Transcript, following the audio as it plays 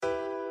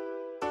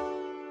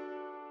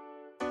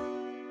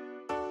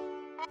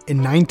In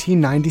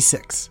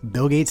 1996,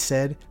 Bill Gates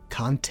said,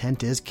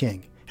 "Content is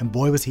king." And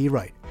boy, was he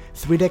right.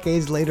 3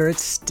 decades later, it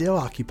still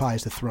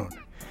occupies the throne.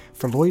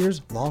 For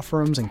lawyers, law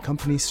firms, and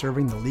companies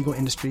serving the legal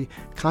industry,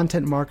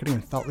 content marketing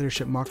and thought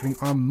leadership marketing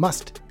are a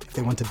must if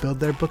they want to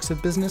build their books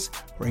of business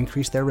or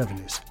increase their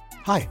revenues.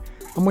 Hi,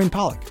 I'm Wayne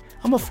Pollock.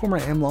 I'm a former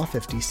AM Law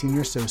 50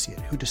 senior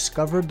associate who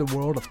discovered the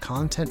world of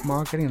content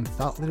marketing and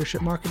thought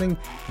leadership marketing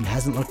and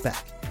hasn't looked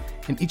back.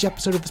 In each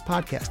episode of this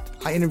podcast,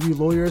 I interview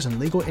lawyers and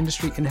legal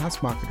industry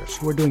in-house marketers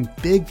who are doing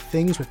big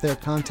things with their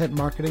content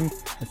marketing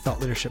and thought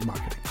leadership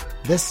marketing.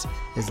 This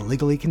is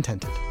Legally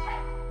Contented.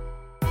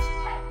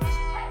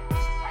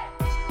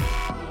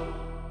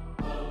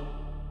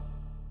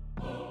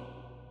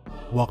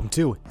 Welcome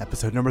to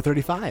episode number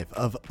 35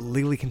 of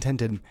Legally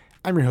Contented.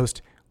 I'm your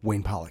host,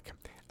 Wayne Pollock.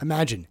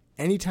 Imagine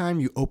anytime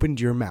you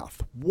opened your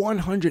mouth,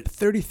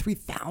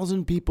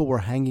 133,000 people were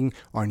hanging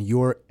on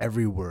your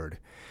every word.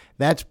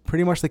 That's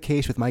pretty much the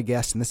case with my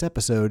guest in this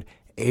episode,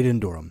 Aiden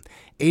Durham.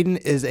 Aiden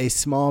is a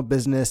small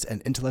business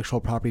and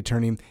intellectual property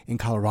attorney in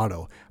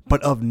Colorado,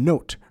 but of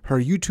note, her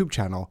YouTube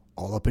channel,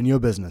 All Up in Your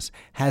Business,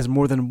 has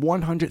more than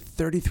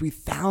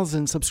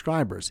 133,000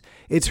 subscribers.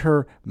 It's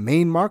her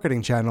main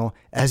marketing channel,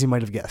 as you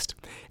might have guessed.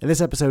 In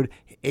this episode,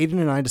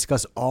 Aiden and I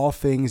discuss all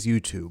things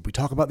YouTube. We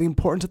talk about the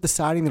importance of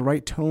deciding the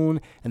right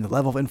tone and the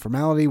level of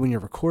informality when you're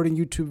recording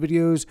YouTube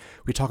videos.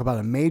 We talk about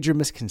a major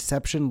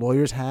misconception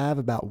lawyers have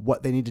about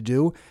what they need to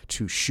do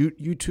to shoot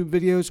YouTube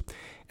videos.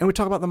 And we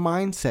talk about the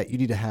mindset you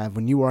need to have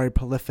when you are a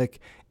prolific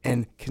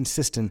and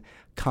consistent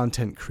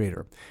content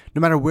creator. No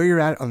matter where you're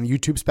at on the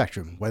YouTube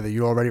spectrum, whether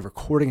you're already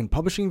recording and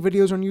publishing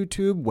videos on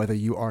YouTube, whether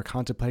you are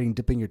contemplating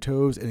dipping your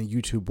toes in a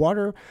YouTube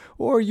water,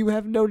 or you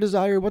have no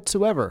desire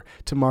whatsoever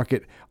to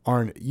market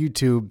on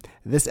YouTube,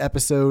 this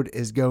episode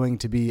is going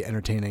to be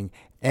entertaining.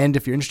 And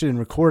if you're interested in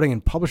recording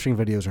and publishing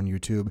videos on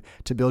YouTube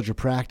to build your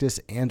practice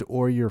and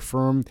or your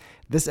firm,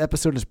 this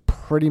episode is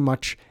pretty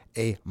much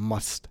a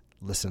must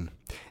listen.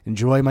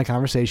 Enjoy my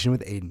conversation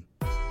with Aiden.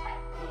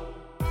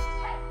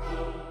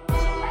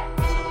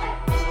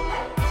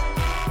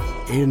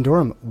 Aiden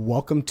Durham,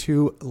 welcome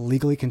to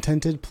Legally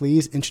Contented.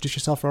 Please introduce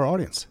yourself for our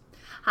audience.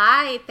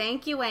 Hi,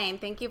 thank you, Wayne.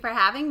 Thank you for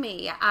having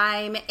me.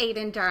 I'm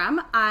Aiden Durham.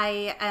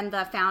 I am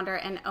the founder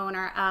and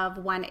owner of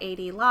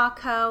 180 Law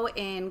Co.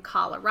 in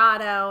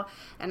Colorado,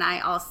 and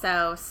I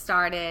also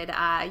started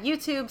a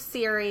YouTube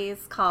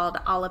series called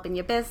All Up in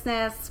Your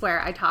Business,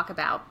 where I talk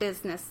about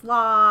business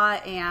law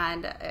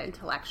and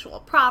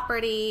intellectual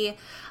property,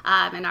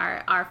 and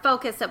our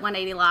focus at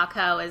 180 Law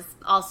Co. is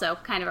also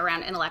kind of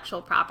around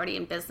intellectual property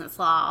and business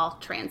law, all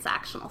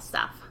transactional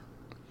stuff.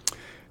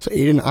 So,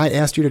 Aiden, I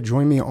asked you to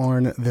join me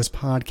on this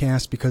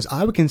podcast because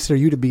I would consider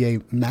you to be a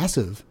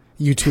massive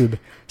YouTube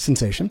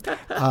sensation.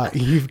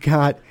 You've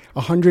got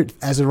 100,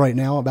 as of right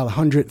now, about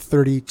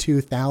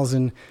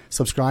 132,000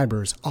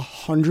 subscribers.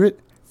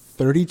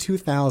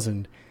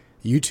 132,000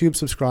 YouTube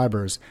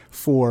subscribers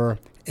for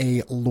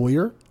a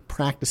lawyer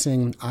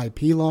practicing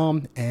IP law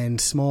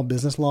and small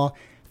business law.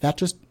 That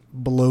just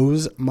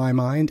blows my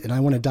mind, and I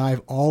want to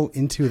dive all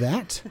into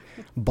that.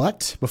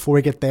 But before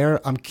we get there,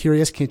 I'm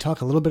curious, can you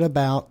talk a little bit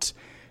about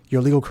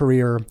your legal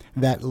career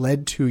that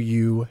led to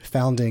you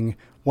founding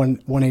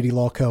 180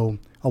 Law Co.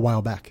 a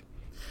while back?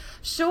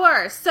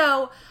 Sure.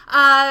 So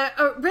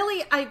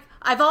really,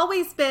 I've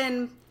always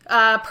been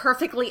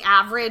perfectly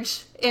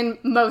average in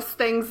most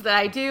things that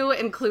I do,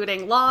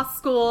 including law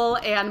school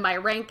and my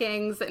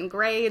rankings and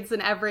grades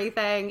and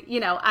everything.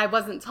 You know, I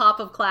wasn't top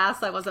of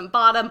class, I wasn't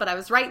bottom, but I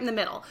was right in the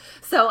middle.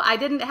 So I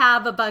didn't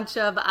have a bunch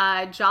of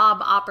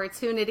job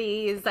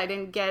opportunities. I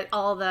didn't get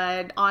all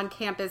the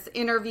on-campus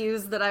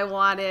interviews that I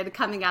wanted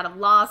coming out of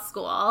law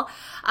school.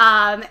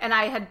 And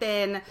I had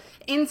been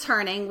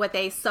interning with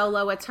a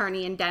solo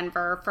attorney in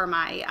Denver for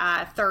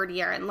my third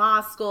year in law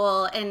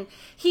school. And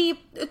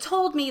he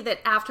told me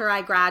that after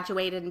I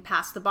graduated and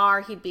passed the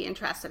bar, he'd be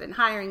interested in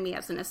hiring me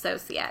as an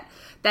associate.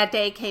 That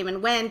day came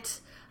and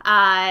went,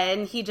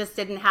 and he just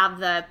didn't have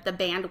the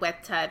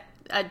bandwidth to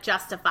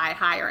justify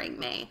hiring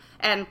me.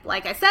 And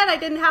like I said, I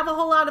didn't have a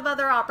whole lot of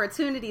other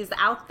opportunities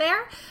out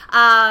there.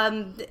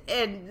 And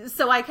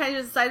so I kind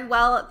of decided,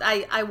 well,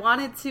 I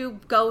wanted to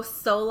go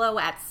solo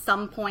at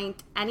some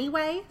point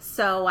anyway.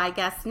 So I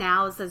guess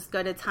now is as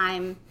good a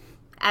time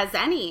as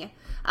any.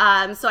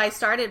 So I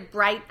started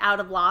right out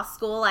of law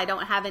school. I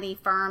don't have any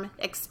firm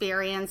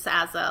experience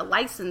as a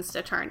licensed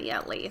attorney,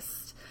 at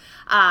least.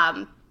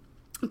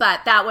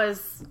 But that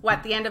was,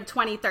 the end of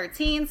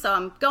 2013, so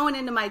I'm going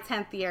into my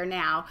 10th year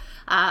now,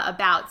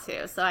 about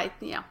to. So I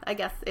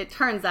guess it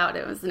turns out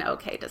it was an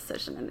okay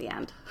decision in the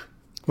end.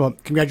 Well,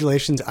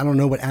 congratulations. I don't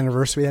know what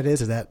anniversary that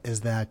is. Is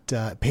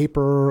that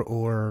paper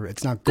or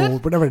it's not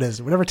gold, whatever it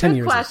is, whatever 10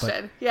 years is. Good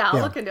question. Yeah, I'll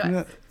look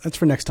into it. That's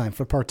for next time,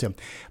 for part 2.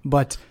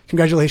 But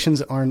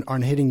congratulations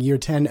on hitting year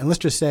 10. And let's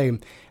just say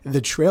the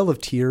trail of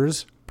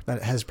tears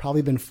that has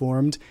probably been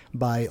formed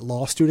by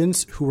law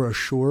students who were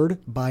assured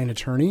by an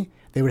attorney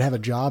they would have a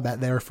job at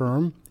their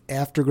firm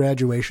after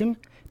graduation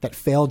that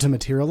failed to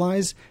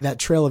materialize. That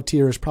trail of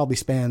tears probably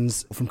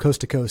spans from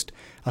coast to coast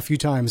a few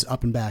times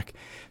up and back.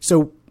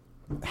 So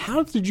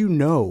How did you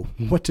know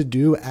what to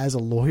do as a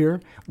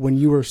lawyer when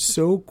you were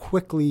so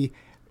quickly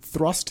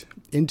thrust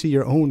into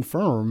your own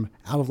firm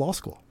out of law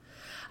school?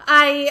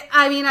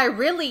 I mean, I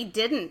really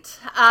didn't.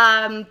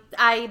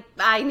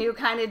 I knew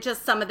kind of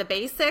just some of the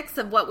basics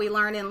of what we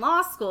learn in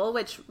law school,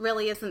 which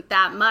really isn't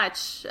that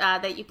much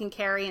that you can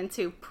carry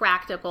into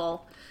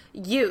practical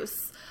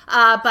use.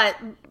 But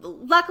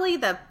luckily,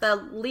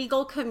 the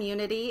legal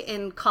community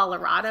in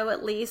Colorado,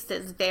 at least,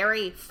 is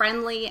very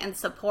friendly and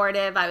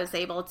supportive. I was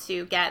able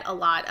to get a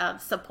lot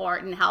of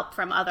support and help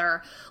from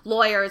other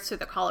lawyers through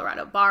the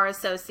Colorado Bar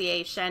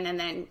Association. And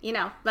then,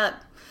 but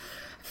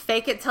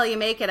fake it till you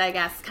make it, I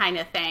guess, kind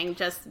of thing.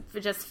 Just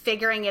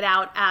figuring it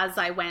out as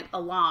I went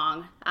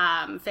along,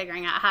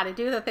 figuring out how to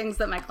do the things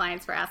that my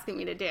clients were asking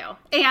me to do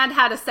and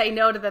how to say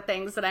no to the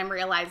things that I'm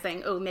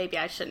realizing, oh, maybe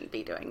I shouldn't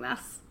be doing this.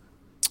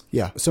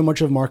 Yeah. So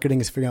much of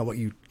marketing is figuring out what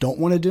you don't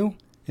want to do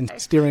and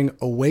steering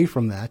away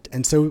from that.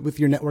 And so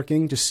with your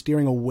networking, just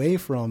steering away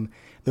from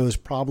those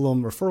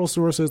problem referral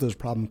sources, those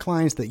problem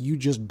clients that you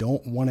just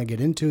don't want to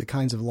get into, the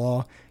kinds of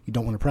law you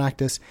don't want to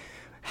practice.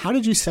 How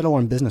did you settle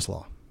on business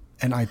law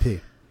and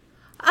IP?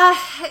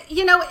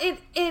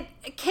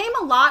 It came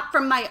a lot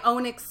from my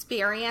own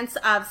experience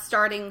of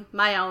starting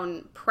my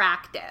own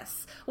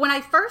practice. When I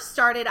first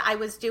started, I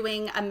was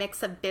doing a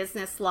mix of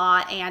business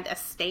law and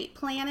estate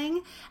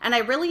planning, and I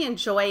really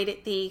enjoyed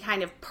the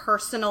kind of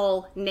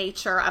personal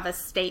nature of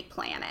estate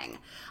planning.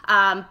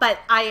 But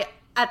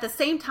at the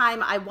same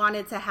time, I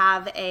wanted to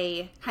have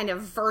a kind of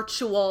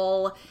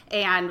virtual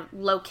and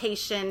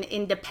location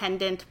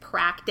independent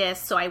practice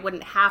so I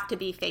wouldn't have to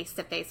be face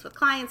to face with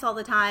clients all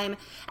the time.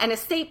 And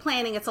estate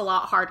planning, it's a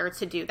lot harder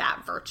to do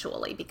that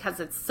virtually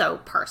because it's so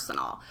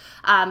personal.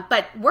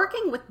 But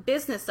working with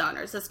business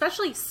owners,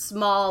 especially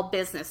small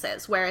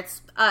businesses where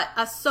it's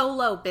a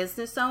solo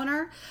business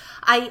owner,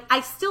 I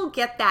still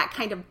get that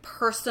kind of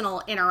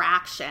personal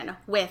interaction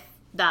with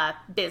the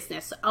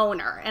business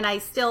owner. And I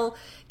still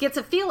get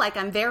to feel like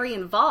I'm very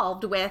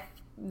involved with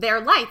their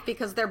life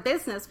because their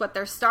business, what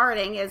they're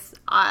starting is,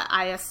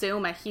 I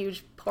assume, a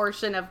huge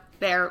portion of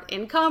their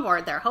income,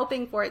 or they're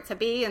hoping for it to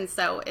be. And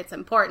so it's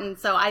important.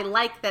 So I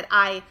like that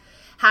I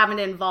have an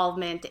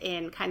involvement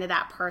in kind of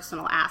that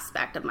personal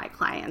aspect of my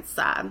clients,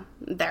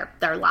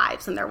 their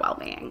lives and their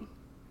well-being.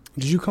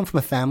 Did you come from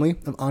a family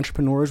of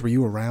entrepreneurs? Were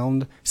you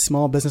around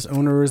small business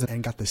owners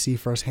and got to see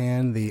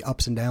firsthand the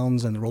ups and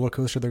downs and the roller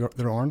coaster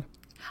they're on?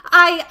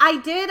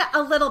 I did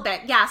a little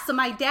bit, yeah. So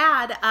my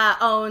dad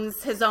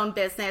owns his own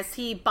business.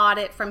 He bought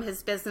it from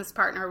his business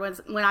partner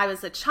when I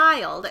was a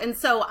child. And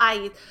so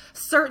I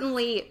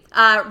certainly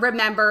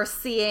remember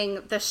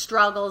seeing the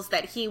struggles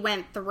that he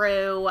went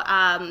through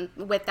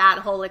with that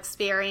whole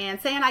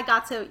experience. And I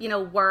got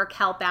to,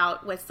 help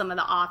out with some of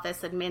the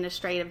office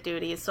administrative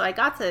duties. So I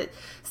got to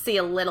see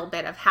a little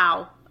bit of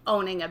how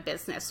owning a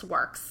business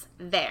works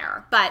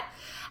there. But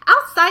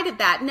outside of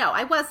that, no,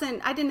 I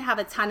didn't have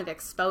a ton of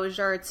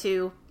exposure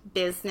to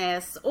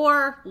business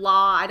or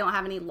law. I don't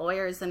have any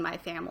lawyers in my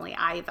family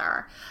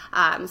either.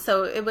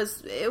 So it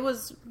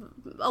was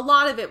a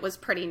lot of it was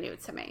pretty new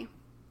to me.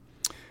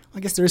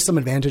 I guess there is some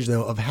advantage,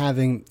 though, of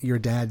having your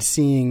dad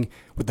seeing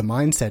what the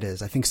mindset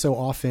is. I think so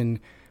often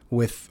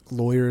with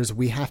lawyers,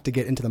 we have to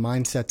get into the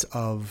mindsets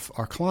of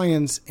our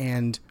clients,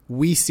 and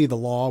we see the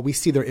law, we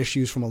see their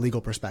issues from a legal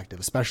perspective,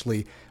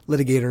 especially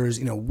litigators.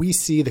 We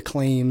see the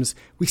claims,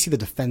 we see the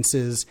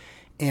defenses,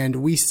 and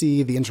we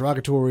see the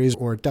interrogatories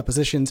or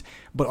depositions,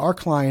 but our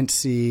clients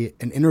see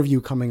an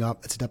interview coming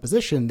up. It's a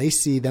deposition. They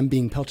see them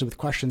being pelted with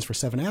questions for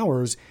 7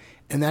 hours,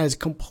 and that is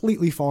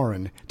completely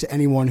foreign to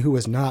anyone who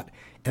is not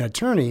an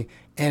attorney.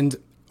 And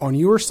on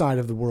your side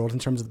of the world, in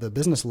terms of the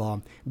business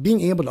law,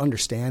 being able to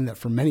understand that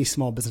for many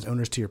small business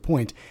owners, to your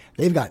point,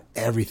 they've got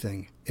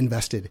everything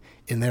invested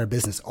in their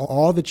business.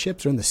 All the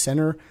chips are in the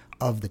center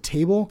of the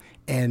table.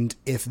 And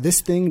if this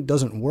thing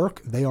doesn't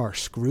work, they are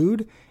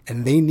screwed,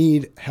 and they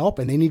need help,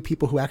 and they need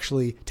people who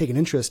actually take an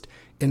interest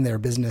in their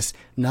business,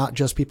 not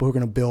just people who are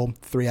going to bill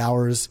 3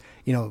 hours,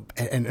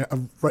 and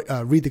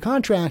read the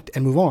contract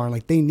and move on.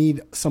 Like, they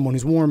need someone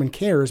who's warm and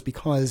cares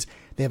because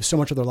they have so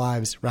much of their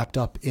lives wrapped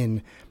up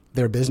in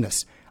their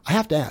business. I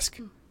have to ask,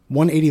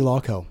 180 Law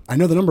Co. I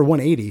know the number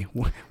 180.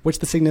 What's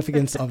the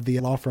significance of the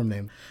law firm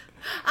name?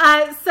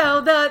 So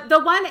the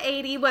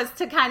 180 was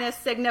to kind of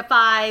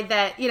signify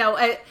that,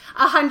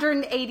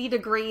 180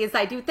 degrees,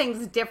 I do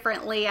things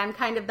differently. I'm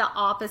kind of the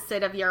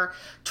opposite of your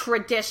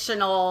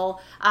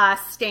traditional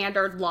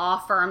standard law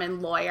firm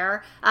and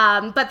lawyer.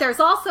 But there's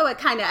also a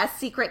kind of a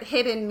secret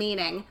hidden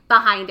meaning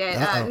behind it.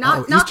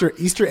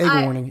 Easter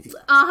egg warning.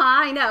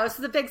 I know. This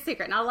is a big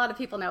secret. Not a lot of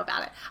people know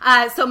about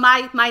it. So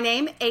my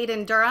name,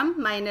 Aiden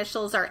Durham, my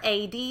initials are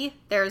AD.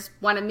 There's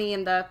one of me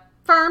in the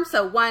firm,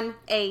 so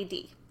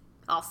 1AD.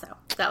 Also.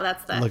 So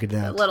that's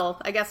the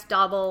little, I guess,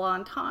 double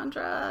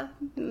entendre,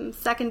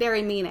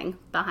 secondary meaning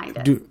behind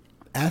it. Do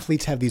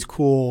athletes have these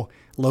cool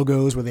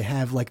logos where they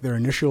have like their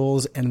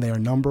initials and their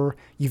number?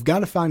 You've got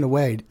to find a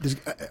way.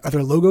 Are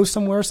there logos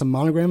somewhere, some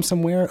monogram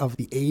somewhere of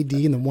the AD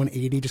and the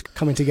 180 just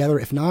coming together?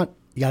 If not,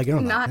 You got to get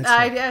on Not that.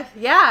 idea.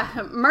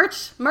 Yeah.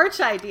 Merch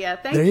idea.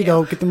 Thank you. There you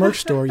go. Get the merch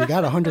store. You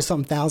got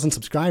 100-something thousand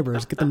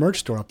subscribers. Get the merch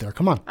store up there.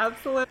 Come on.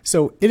 Absolutely.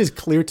 So it is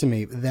clear to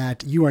me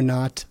that you are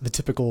not the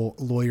typical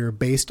lawyer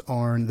based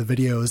on the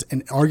videos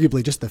and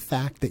arguably just the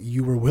fact that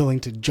you were willing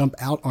to jump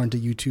out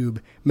onto YouTube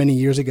many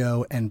years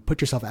ago and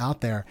put yourself out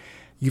there.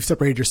 You've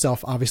separated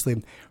yourself,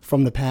 obviously,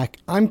 from the pack.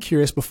 I'm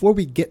curious, before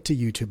we get to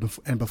YouTube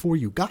and before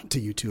you got to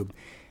YouTube,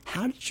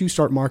 how did you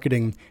start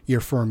marketing your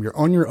firm? You're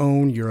on your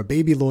own. You're a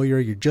baby lawyer.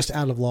 You're just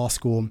out of law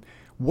school.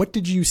 What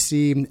did you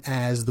see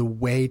as the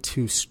way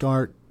to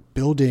start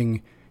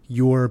building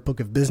your book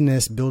of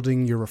business,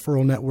 building your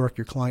referral network,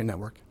 your client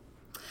network?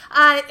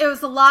 It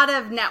was a lot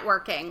of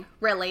networking,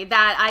 really.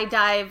 That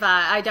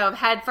I dove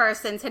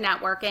headfirst into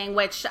networking,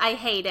 which I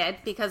hated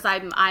because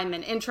I'm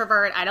an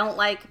introvert. I don't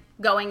like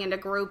going into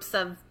groups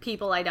of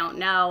people I don't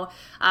know.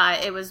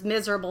 It was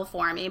miserable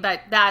for me. But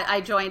that I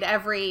joined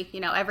every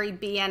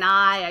BNI.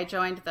 I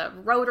joined the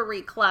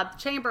Rotary Club,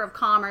 Chamber of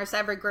Commerce,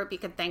 every group you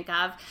could think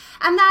of,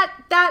 and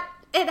that.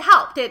 It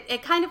helped.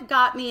 It kind of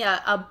got me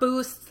a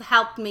boost,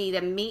 helped me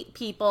to meet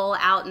people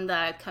out in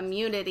the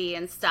community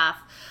and stuff.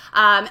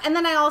 And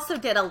then I also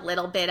did a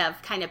little bit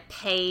of kind of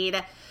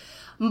paid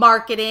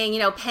marketing,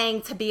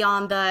 paying to be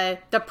on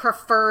the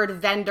preferred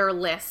vendor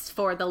list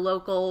for the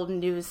local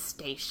news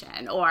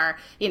station, or,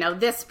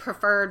 this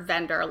preferred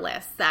vendor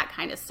list, that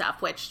kind of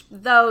stuff, which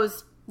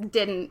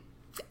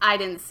I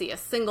didn't see a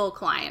single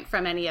client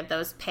from any of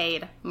those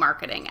paid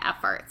marketing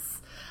efforts.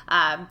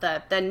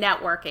 The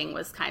networking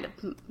was kind of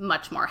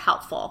much more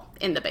helpful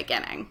in the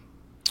beginning.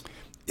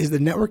 Is the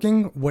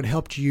networking what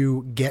helped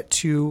you get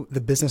to the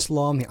business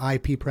law and the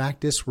IP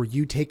practice? Were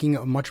you taking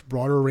a much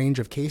broader range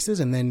of cases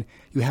and then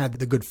you had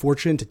the good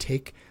fortune to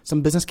take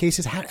some business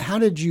cases? How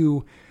did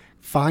you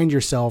find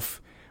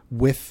yourself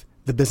with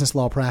the business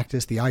law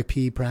practice, the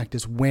IP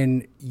practice,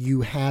 when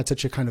you had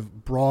such a kind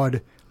of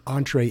broad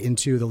entree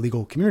into the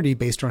legal community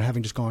based on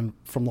having just gone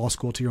from law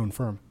school to your own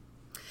firm?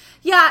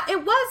 Yeah,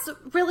 it was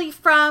really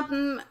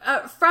from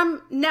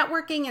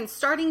networking and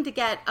starting to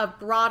get a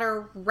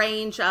broader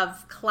range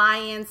of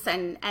clients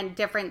and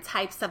different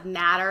types of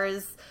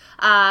matters,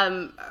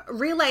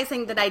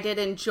 realizing that I did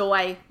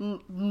enjoy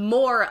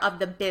more of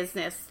the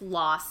business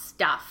law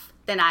stuff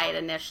than I had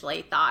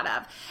initially thought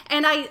of.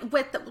 And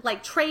with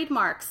like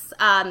trademarks,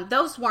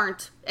 those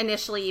weren't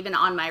initially even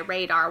on my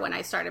radar when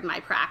I started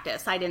my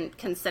practice. I didn't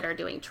consider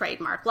doing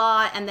trademark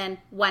law. And then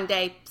one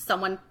day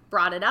someone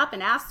brought it up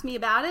and asked me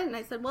about it. And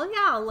I said, well,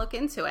 yeah, I'll look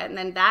into it. And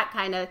then that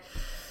kind of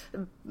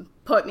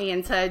put me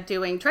into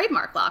doing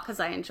trademark law because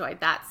I enjoyed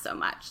that so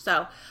much.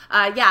 So,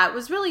 it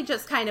was really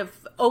just kind of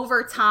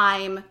over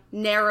time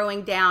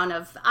narrowing down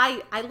of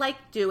I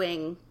like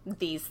doing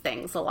these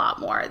things a lot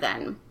more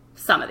than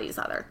some of these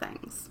other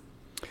things.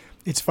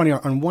 It's funny,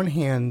 on one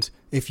hand,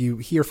 if you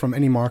hear from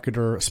any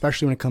marketer,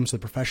 especially when it comes to the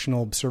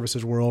professional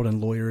services world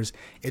and lawyers,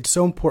 it's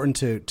so important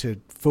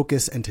to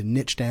focus and to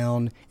niche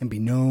down and be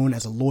known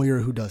as a lawyer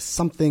who does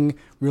something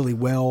really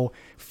well.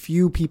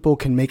 Few people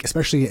can make,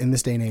 especially in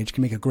this day and age,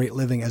 can make a great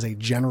living as a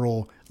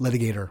general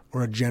litigator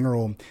or a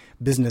general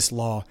business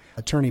law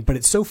attorney. But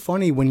it's so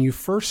funny when you're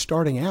first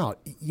starting out,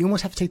 you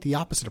almost have to take the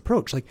opposite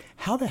approach. Like,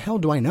 how the hell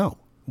do I know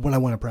what I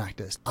want to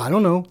practice? I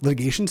don't know.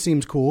 Litigation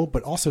seems cool,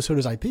 but also so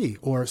does IP,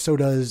 or so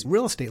does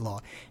real estate law.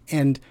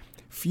 And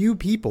few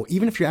people,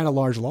 even if you're at a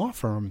large law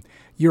firm,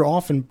 you're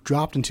often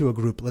dropped into a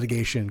group,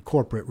 litigation,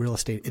 corporate, real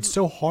estate. It's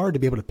so hard to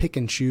be able to pick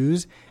and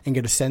choose and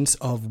get a sense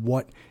of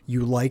what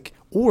you like,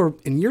 or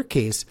in your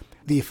case,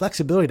 the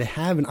flexibility to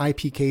have an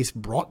IP case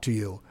brought to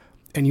you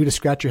and you to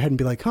scratch your head and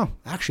be like,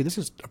 actually, this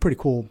is a pretty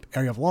cool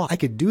area of law. I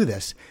could do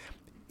this.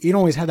 You don't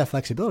always have that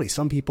flexibility.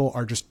 Some people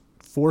are just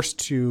forced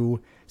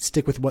to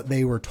stick with what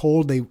they were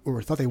told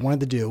or thought they wanted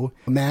to do.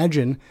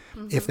 Imagine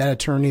if that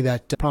attorney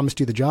that promised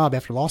you the job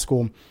after law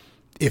school,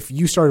 if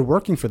you started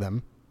working for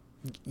them,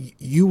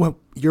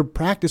 your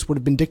practice would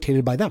have been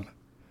dictated by them.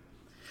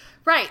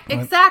 Right.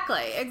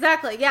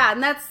 Exactly. Yeah.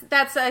 And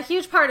that's a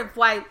huge part of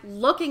why,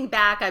 looking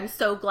back, I'm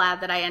so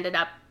glad that I ended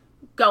up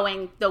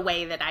going the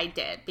way that I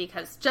did,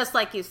 because just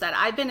like you said,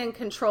 I've been in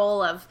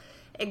control of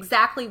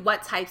exactly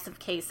what types of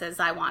cases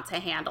I want to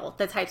handle,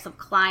 the types of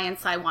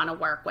clients I want to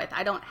work with.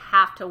 I don't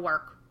have to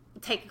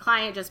take a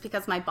client just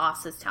because my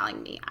boss is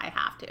telling me I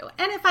have to.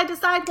 And if I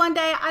decide one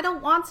day I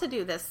don't want to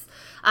do this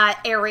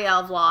area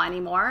of law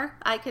anymore,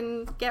 I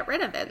can get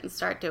rid of it and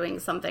start doing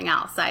something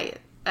else. I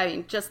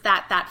mean, just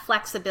that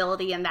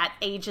flexibility and that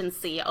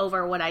agency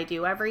over what I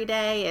do every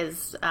day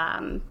is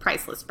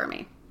priceless for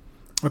me.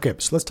 Okay,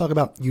 so let's talk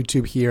about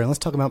YouTube here, and let's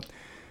talk about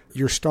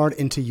your start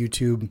into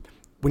YouTube.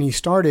 When you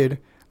started,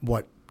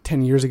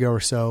 10 years ago or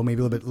so, maybe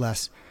a little bit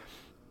less,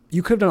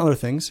 you could have done other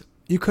things.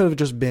 You could have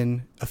just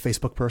been a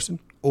Facebook person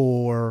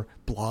or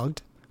blogged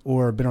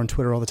or been on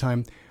Twitter all the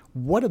time.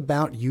 What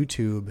about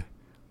YouTube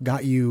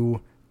got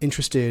you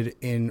interested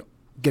in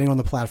getting on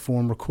the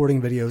platform,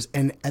 recording videos?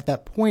 And at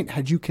that point,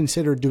 had you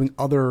considered doing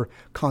other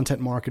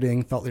content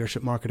marketing, thought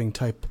leadership marketing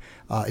type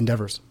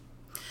endeavors?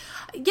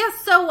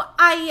 Yes. So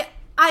I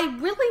I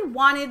really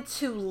wanted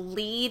to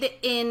lead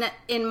in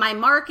my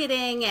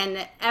marketing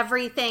and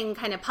everything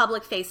kind of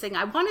public facing.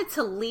 I wanted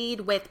to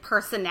lead with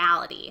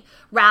personality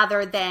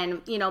rather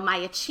than, my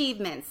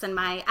achievements and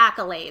my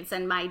accolades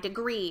and my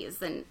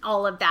degrees and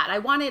all of that. I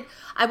wanted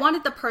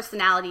the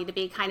personality to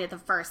be kind of the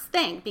first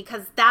thing,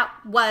 because that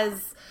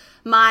was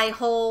my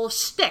whole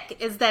shtick,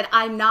 is that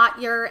I'm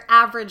not your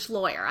average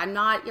lawyer. I'm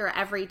not your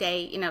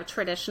everyday,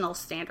 traditional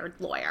standard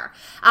lawyer.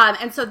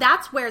 And so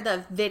that's where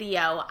the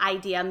video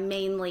idea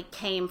mainly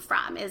came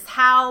from, is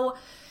how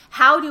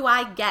do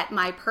I get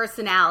my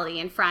personality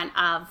in front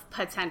of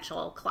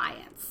potential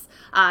clients?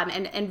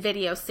 And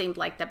video seemed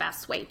like the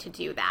best way to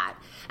do that.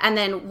 And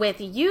then with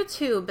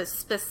YouTube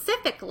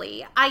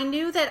specifically, I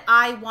knew that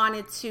I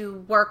wanted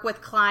to work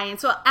with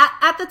clients. Well,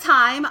 at the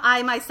time,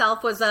 I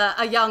myself was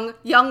a young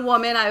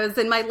woman. I was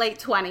in my late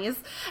 20s.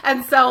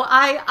 And so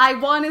I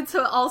wanted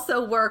to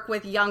also work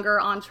with younger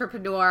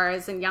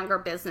entrepreneurs and younger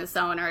business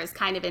owners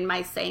kind of in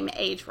my same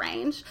age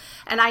range.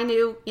 And I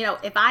knew,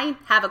 if I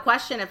have a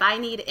question, if I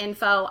need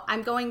info,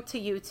 I'm going to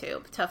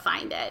YouTube to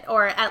find it,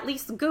 or at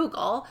least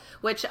Google,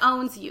 which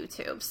owns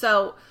YouTube.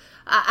 So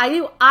I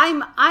knew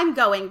I'm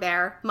going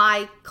there.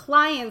 My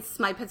clients,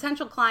 my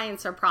potential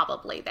clients are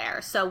probably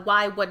there. So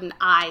why wouldn't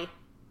I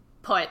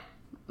put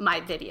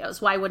my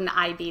videos? Why wouldn't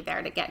I be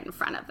there to get in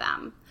front of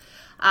them?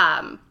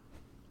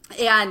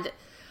 And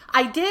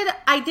I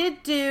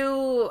did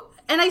do,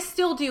 and I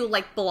still do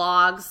like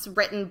blogs,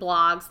 written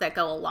blogs that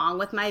go along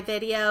with my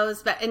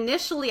videos. But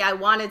initially I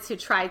wanted to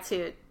try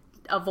to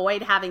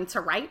avoid having to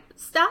write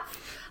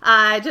stuff.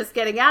 Just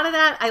getting out of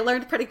that, I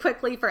learned pretty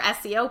quickly for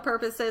SEO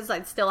purposes,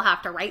 I'd still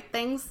have to write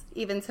things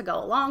even to go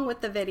along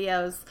with the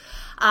videos.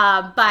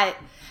 But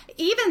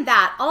even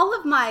that, all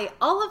of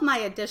my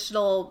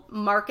additional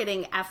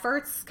marketing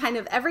efforts, kind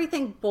of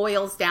everything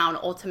boils down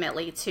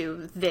ultimately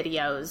to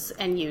videos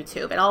and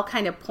YouTube. It all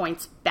kind of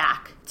points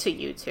back to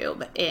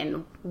YouTube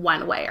in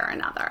one way or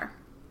another.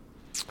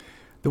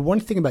 The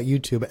one thing about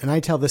YouTube, and I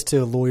tell this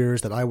to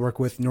lawyers that I work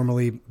with,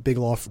 normally big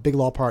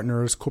law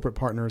partners, corporate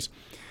partners,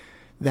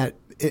 that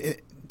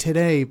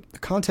today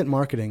content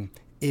marketing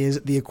is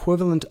the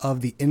equivalent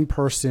of the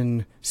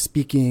in-person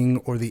speaking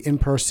or the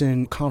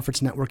in-person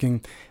conference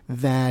networking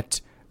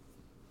that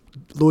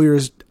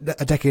lawyers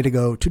a decade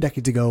ago, 2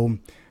 decades ago,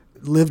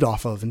 lived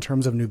off of in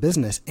terms of new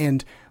business.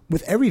 And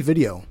with every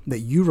video that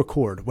you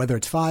record, whether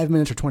it's 5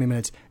 minutes or 20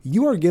 minutes,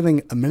 you are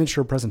giving a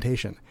miniature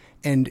presentation.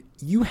 And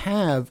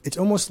it's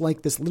almost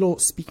like this little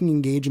speaking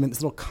engagement,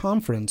 this little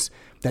conference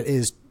that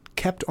is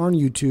kept on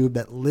YouTube,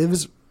 that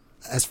lives,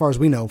 as far as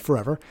we know,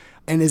 forever,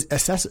 and is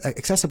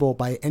accessible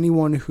by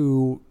anyone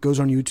who goes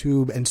on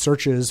YouTube and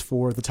searches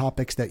for the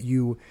topics that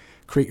you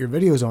create your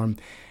videos on.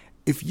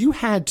 If you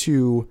had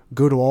to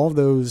go to all of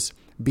those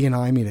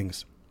B&I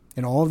meetings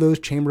and all of those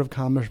Chamber of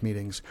Commerce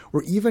meetings,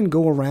 or even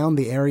go around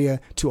the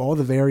area to all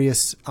the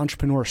various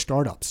entrepreneur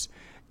startups,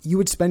 you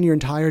would spend your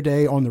entire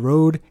day on the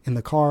road, in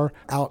the car,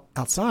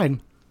 outside.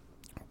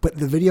 But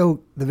the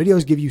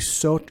videos give you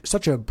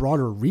such a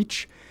broader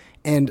reach.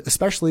 And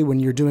especially when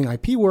you're doing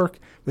IP work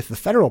with the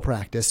federal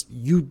practice,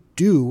 you're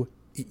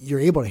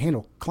able to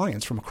handle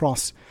clients from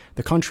across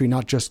the country,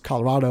 not just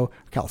Colorado, or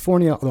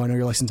California, although I know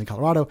you're licensed in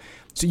Colorado.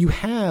 So you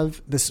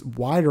have this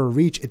wider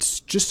reach. It's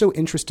just so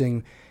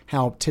interesting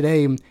how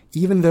today,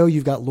 even though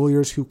you've got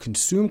lawyers who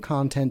consume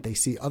content, they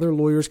see other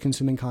lawyers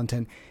consuming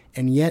content,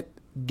 and yet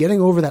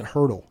getting over that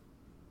hurdle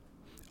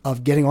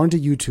of getting onto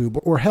YouTube,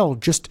 or hell,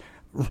 just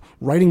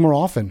writing more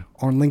often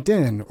on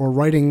LinkedIn, or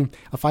writing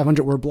a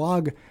 500-word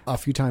blog a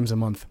few times a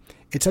month.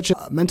 It's such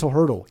a mental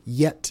hurdle,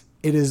 yet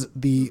it is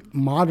the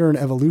modern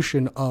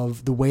evolution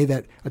of the way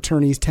that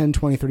attorneys 10,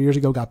 20, 30 years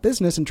ago got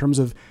business in terms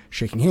of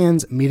shaking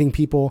hands, meeting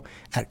people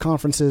at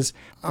conferences.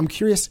 I'm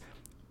curious,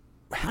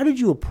 how did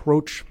you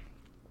approach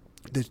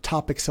the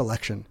topic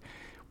selection?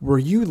 Were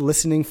you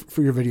listening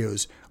for your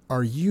videos?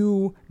 Are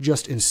you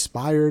just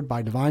inspired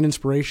by divine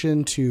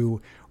inspiration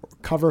to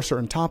cover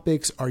certain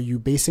topics? Are you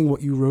basing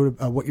what you wrote,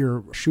 what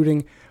you're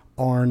shooting,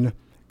 on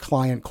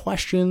client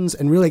questions?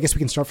 And really, I guess we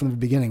can start from the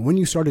beginning. When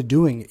you started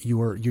doing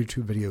your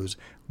YouTube videos,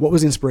 what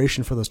was the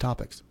inspiration for those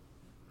topics?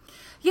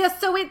 Yeah,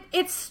 so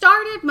it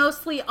started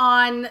mostly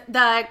on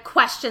the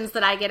questions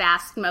that I get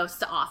asked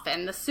most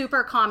often, the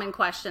super common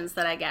questions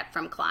that I get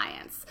from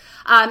clients.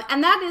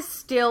 And that is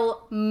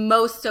still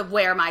most of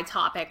where my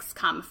topics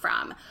come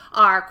from,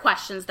 are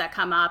questions that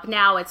come up.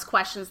 Now it's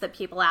questions that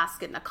people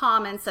ask in the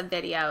comments of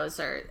videos,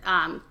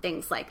 or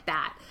things like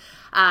that.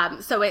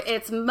 So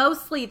it's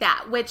mostly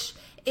that, which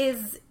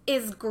is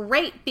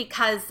great,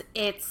 because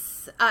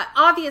it's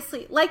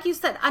obviously, like you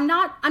said, I'm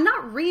not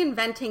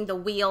reinventing the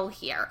wheel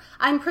here.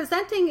 I'm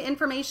presenting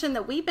information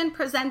that we've been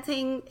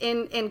presenting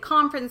in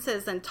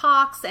conferences and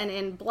talks and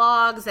in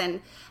blogs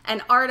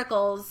and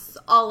articles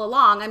all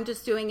along. I'm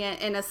just doing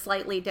it in a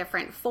slightly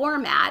different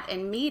format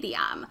and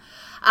medium.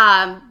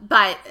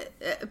 But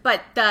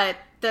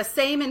the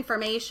same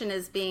information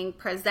is being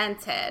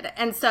presented.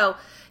 And so,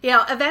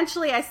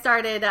 eventually I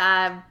started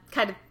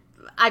kind of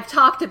I've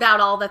talked about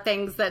all the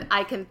things that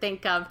I can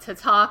think of to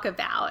talk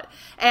about.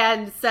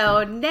 And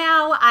so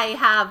now I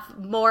have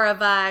more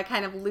of a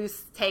kind of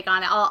loose take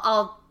on it.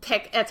 I'll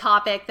pick a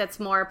topic that's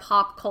more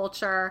pop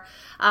culture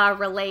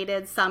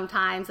related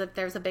sometimes. If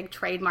there's a big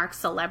trademark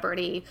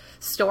celebrity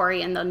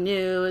story in the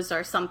news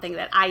or something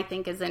that I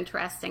think is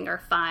interesting or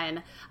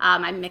fun,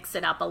 I mix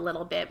it up a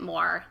little bit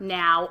more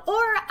now.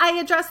 Or I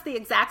address the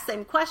exact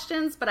same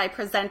questions, but I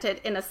present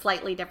it in a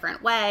slightly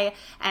different way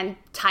and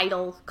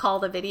call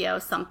the video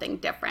something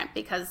different,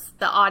 because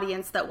the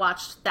audience that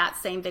watched that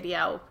same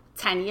video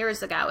 10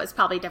 years ago is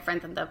probably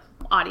different than the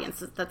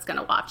audience that's going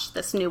to watch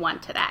this new one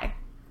today.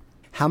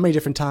 How many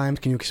different times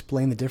can you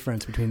explain the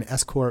difference between an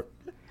S Corp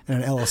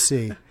and an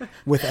LLC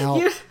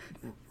without,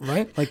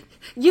 right? Like,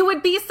 you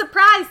would be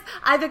surprised.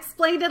 I've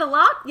explained it a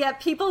lot, yet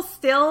people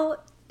still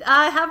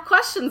have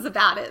questions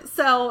about it.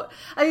 So,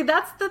 I mean,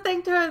 that's the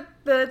thing to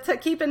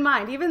keep in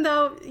mind. Even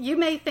though you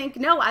may think,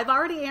 no, I've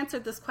already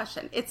answered this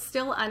question, it's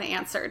still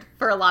unanswered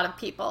for a lot of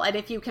people. And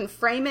if you can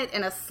frame it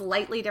in a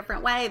slightly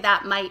different way,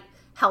 that might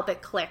help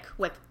it click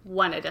with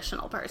one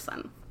additional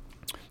person.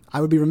 I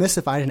would be remiss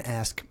if I didn't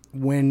ask,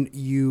 when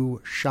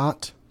you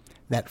shot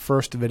that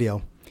first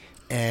video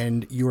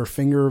and your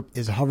finger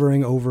is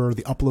hovering over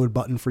the upload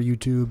button for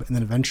YouTube and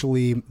then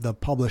eventually the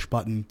publish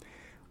button,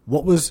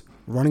 what was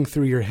running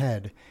through your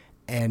head,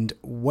 and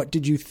what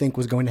did you think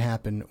was going to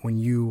happen when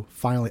you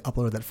finally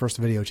uploaded that first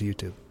video to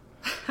YouTube?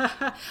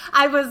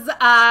 I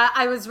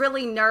was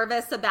really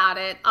nervous about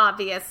it,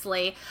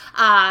 obviously,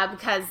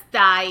 because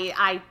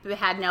I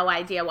had no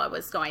idea what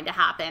was going to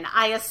happen.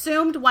 I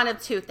assumed one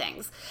of two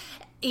things.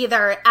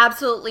 Either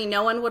absolutely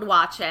no one would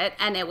watch it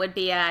and it would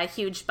be a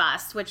huge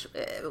bust, which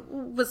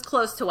was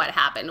close to what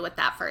happened with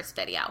that first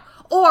video.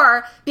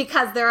 Or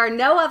because there are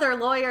no other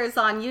lawyers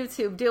on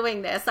YouTube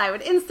doing this, I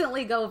would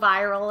instantly go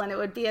viral and it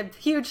would be a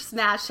huge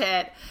smash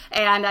hit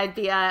and I'd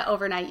be an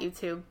overnight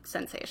YouTube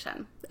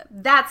sensation.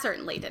 That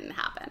certainly didn't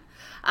happen.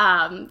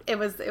 It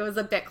was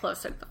a bit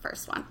closer to the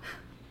first one.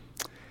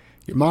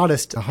 You're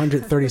modest,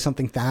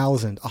 130-something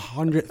thousand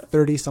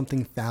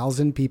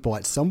people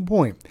at some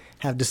point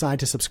have decided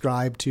to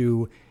subscribe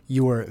to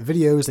your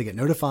videos. They get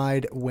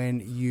notified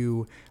when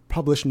you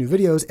publish new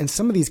videos. And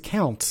some of these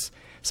counts,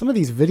 some of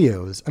these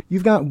videos,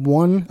 you've got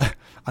one,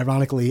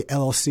 ironically,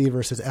 LLC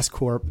versus S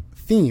Corp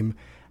theme,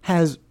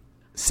 has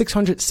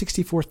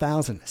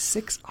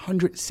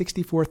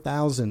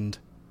 664,000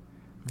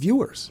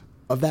 viewers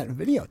of that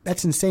video.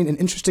 That's insane. And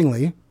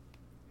interestingly,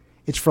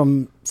 it's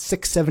from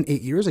 6, 7,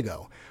 8 years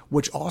ago,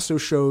 which also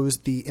shows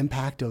the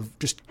impact of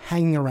just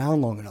hanging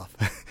around long enough.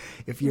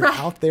 If you're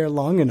out there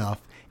long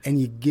enough and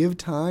you give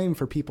time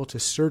for people to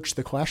search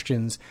the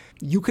questions,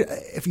 you could,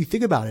 if you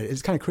think about it,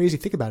 it's kind of crazy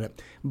to think about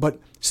it, but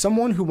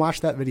someone who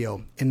watched that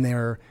video in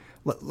their,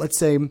 let's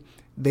say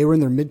they were in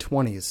their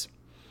mid-20s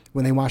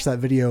when they watched that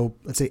video,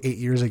 let's say 8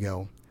 years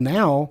ago.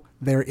 Now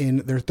they're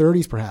in their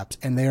 30s perhaps,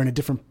 and they're in a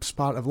different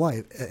spot of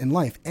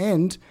life.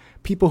 And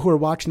people who are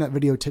watching that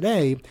video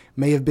today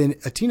may have been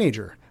a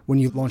teenager when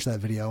you launched that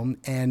video,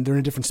 and they're in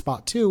a different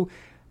spot too.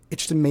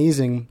 It's just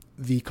amazing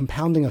the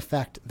compounding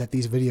effect that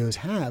these videos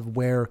have,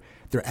 where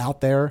they're out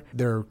there,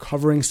 they're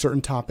covering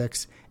certain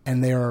topics,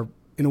 and they are,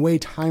 in a way,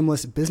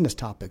 timeless business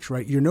topics,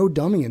 right? You're no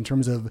dummy in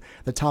terms of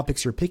the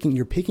topics you're picking.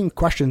 You're picking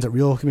questions that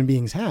real human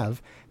beings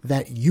have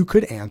that you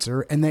could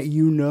answer and that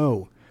you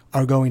know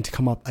are going to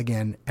come up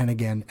again and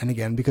again and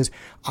again, because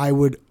I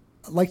would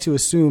like to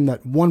assume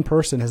that one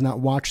person has not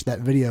watched that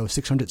video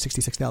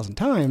 666,000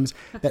 times,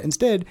 that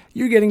instead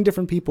you're getting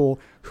different people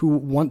who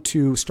want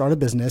to start a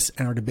business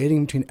and are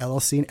debating between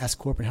LLC and S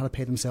Corp and how to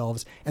pay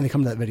themselves, and they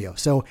come to that video.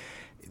 So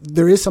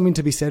there is something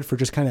to be said for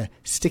just kind of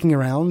sticking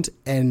around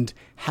and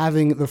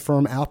having the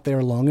firm out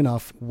there long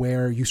enough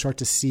where you start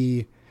to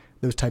see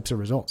those types of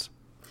results.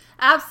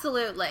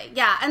 Absolutely.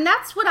 Yeah. And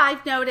that's what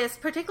I've noticed,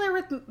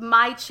 particularly with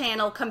my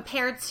channel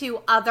compared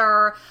to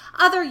other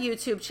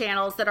YouTube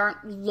channels that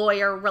aren't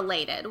lawyer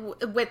related.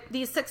 With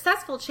these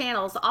successful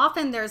channels,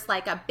 often there's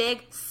like a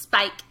big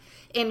spike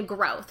in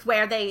growth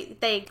where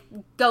they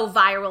go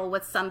viral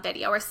with some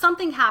video, or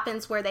something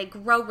happens where they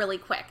grow really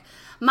quick.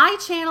 My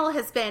channel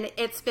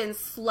it's been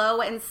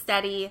slow and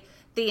steady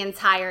the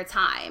entire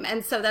time.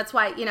 And so that's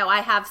why,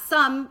 I have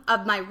some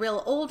of my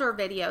real older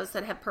videos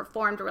that have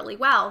performed really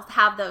well,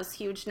 have those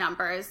huge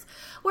numbers,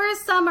 whereas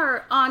some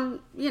are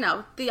on,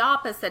 the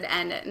opposite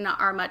end and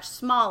are much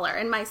smaller.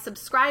 And my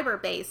subscriber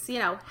base,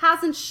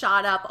 hasn't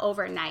shot up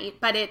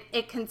overnight, but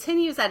it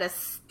continues at a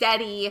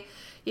steady,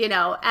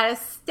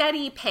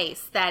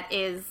 pace that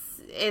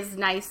is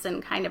nice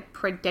and kind of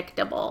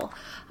predictable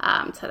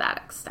to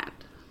that extent.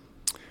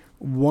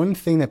 One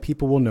thing that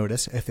people will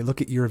notice if they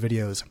look at your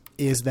videos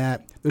is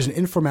that there's an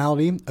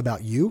informality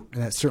about you,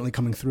 and that's certainly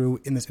coming through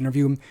in this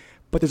interview,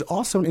 but there's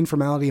also an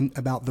informality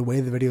about the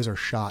way the videos are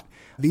shot.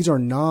 These are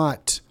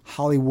not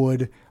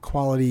Hollywood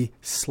quality,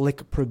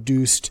 slick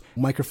produced,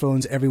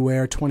 microphones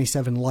everywhere,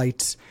 27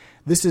 lights.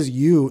 This is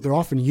you. They're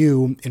often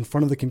you in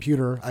front of the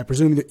computer. I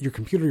presume that your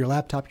computer, your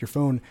laptop, your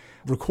phone,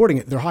 recording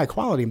it. They're high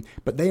quality,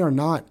 but they are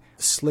not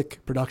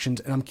slick productions.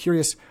 And I'm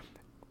curious,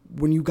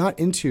 when you got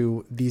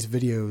into these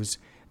videos,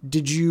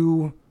 did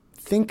you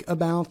think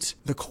about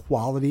the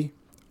quality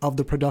of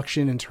the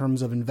production in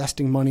terms of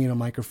investing money in a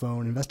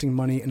microphone, investing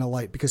money in a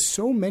light? Because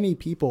so many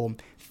people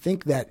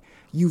think that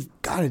you've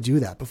got to do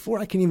that. Before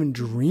I can even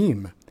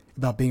dream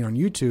about being on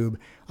YouTube,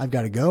 I've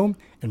got to go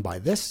and buy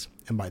this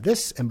and buy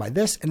this and buy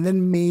this, and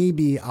then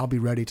maybe I'll be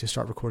ready to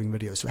start recording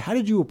videos. So how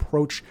did you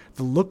approach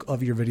the look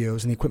of your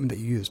videos and the equipment that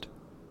you used?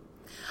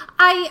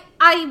 I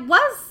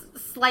was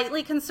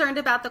slightly concerned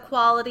about the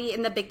quality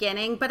in the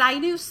beginning, but I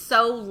knew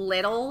so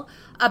little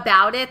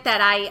about it that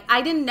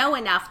I didn't know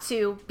enough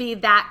to be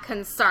that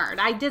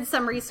concerned. I did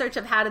some research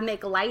of how to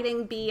make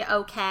lighting be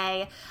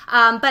okay,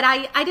 but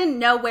I didn't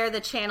know where the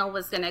channel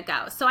was going to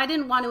go. So I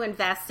didn't want to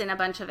invest in a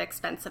bunch of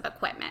expensive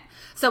equipment.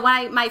 So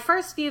when my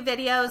first few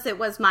videos, it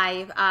was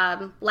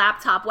my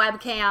laptop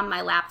webcam,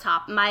 my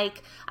laptop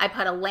mic. I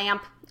put a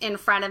lamp in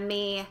front of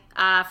me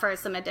for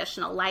some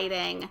additional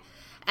lighting,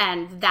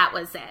 and that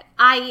was it.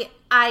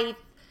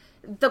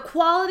 The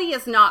quality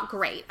is not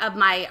great of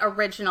my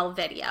original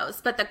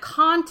videos, but the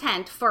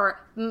content for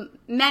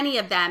many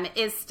of them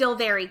is still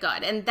very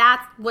good. And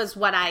that was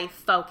what I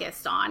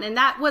focused on. And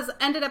that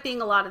ended up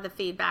being a lot of the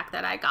feedback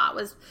that I got,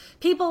 was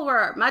people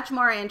were much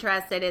more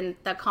interested in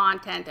the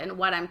content and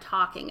what I'm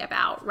talking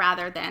about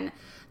rather than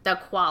the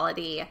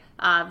quality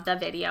of the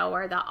video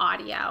or the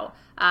audio.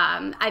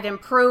 I've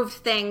improved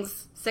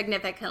things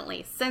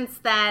significantly since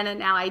then, and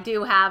now I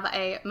do have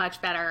a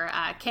much better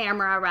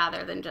camera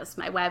rather than just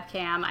my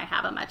webcam. I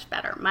have a much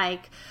better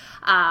mic,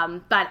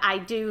 but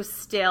I do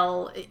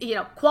still,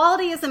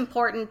 quality is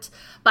important,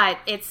 but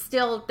it's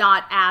still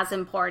not as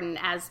important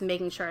as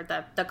making sure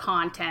that the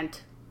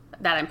content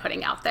that I'm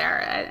putting out there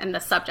and the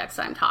subjects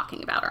that I'm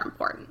talking about are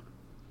important.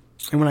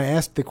 And when I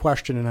asked the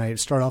question, and I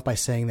start off by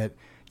saying that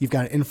you've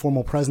got an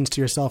informal presence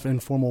to yourself, an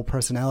informal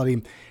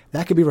personality,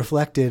 that could be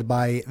reflected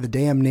by the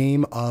damn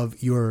name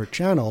of your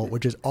channel,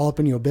 which is All Up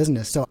in Your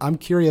Business. So I'm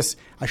curious,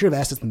 I should have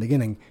asked this in the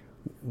beginning,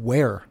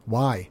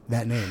 why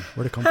that name?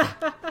 Where'd it come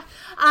from?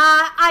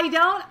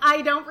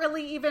 I don't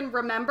really even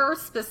remember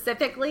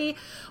specifically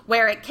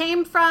where it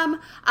came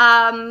from.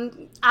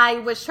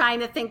 I was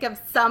trying to think of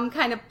some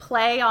kind of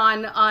play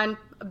on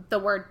the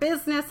word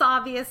business,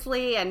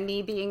 obviously, and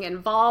me being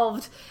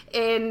involved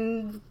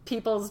in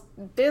people's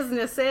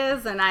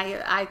businesses. And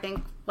I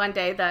think one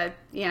day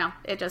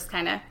it just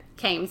kind of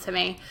came to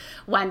me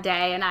one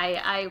day, and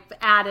I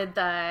added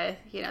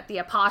the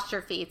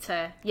apostrophe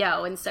to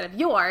yo instead of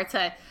your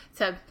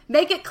to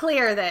make it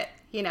clear that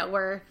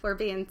we're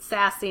being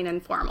sassy and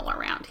informal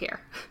around here.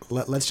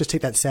 Let's just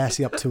take that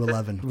sassy up to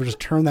 11. We'll just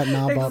turn that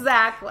knob up.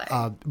 Exactly.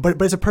 But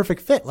it's a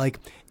perfect fit. Like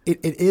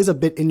it is a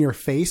bit in your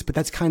face, but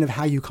that's kind of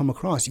how you come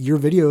across. Your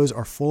videos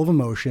are full of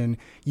emotion.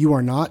 You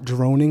are not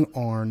droning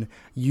on.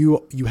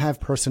 You have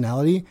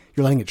personality.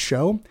 You're letting it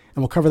show. And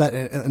we'll cover that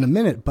in a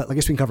minute, but I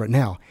guess we can cover it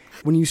now.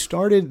 When you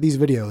started these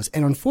videos,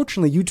 and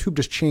unfortunately YouTube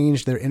just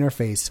changed their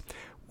interface.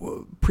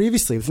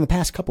 Previously, within the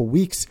past couple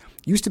weeks,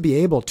 you used to be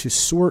able to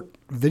sort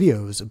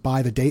videos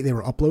by the date they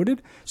were uploaded.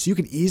 So you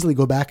could easily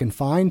go back and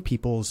find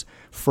people's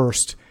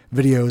first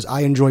videos.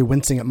 I enjoy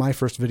wincing at my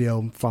first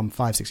video from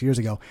 5-6 years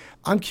ago.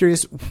 I'm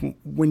curious,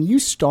 when you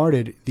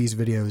started these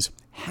videos,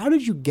 how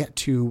did you get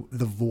to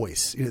the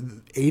voice,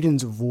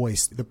 Aiden's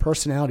voice, the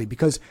personality?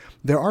 Because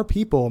there are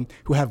people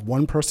who have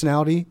one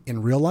personality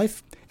in real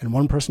life and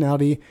one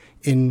personality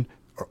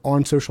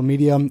on social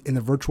media, in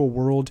the virtual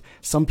world.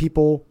 Some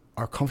people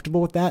are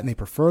comfortable with that and they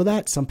prefer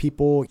that. Some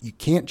people, you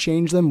can't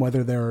change them,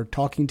 whether they're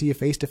talking to you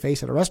face to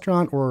face at a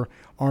restaurant or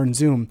on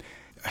Zoom.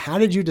 How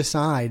did you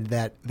decide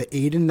that the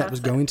Aiden that was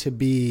going to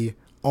be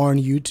on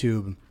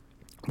YouTube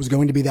was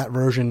going to be that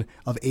version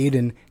of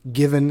Aiden,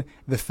 given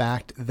the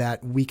fact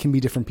that we can be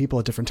different people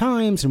at different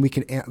times and we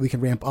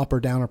can ramp up or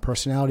down our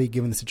personality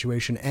given the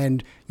situation?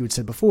 And you had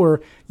said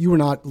before, you were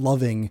not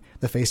loving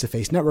the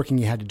face-to-face networking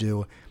you had to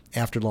do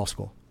after law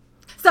school.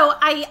 So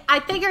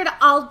I figured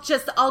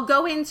I'll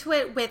go into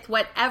it with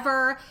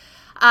whatever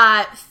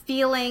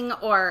feeling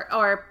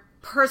or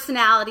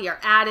personality or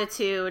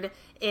attitude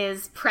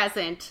is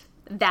present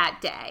that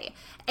day.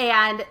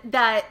 And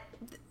I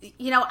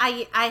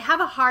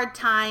have a hard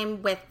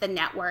time with the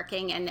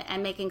networking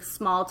and making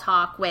small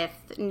talk with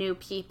new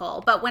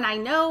people. But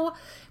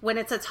when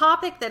it's a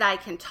topic that I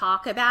can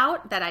talk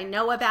about, that I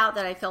know about,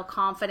 that I feel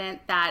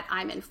confident that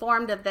I'm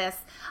informed of this,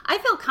 I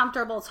feel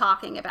comfortable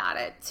talking about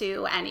it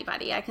to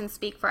anybody. I can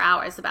speak for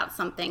hours about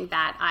something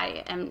that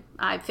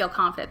I feel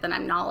confident that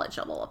I'm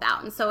knowledgeable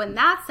about. And so in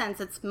that sense,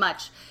 it's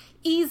much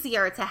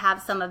easier to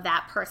have some of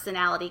that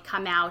personality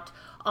come out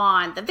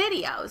on the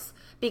videos,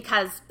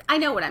 because I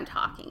know what I'm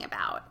talking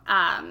about,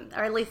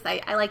 or at least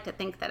I like to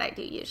think that I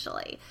do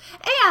usually.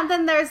 And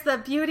then there's the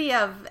beauty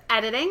of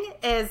editing,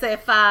 is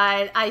if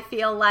I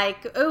feel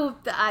like,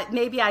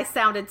 maybe I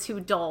sounded too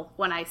dull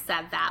when I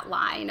said that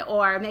line,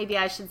 or maybe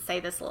I should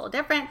say this a little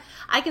different.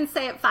 I can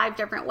say it 5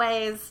 different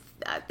ways,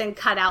 then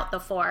cut out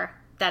the 4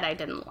 that I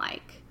didn't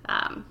like.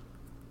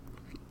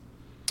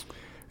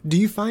 Do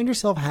you find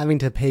yourself having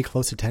to pay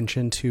close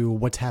attention to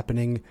what's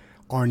happening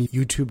on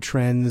YouTube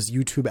trends,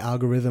 YouTube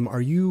algorithm?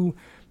 Are you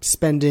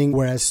spending,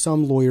 whereas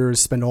some lawyers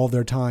spend all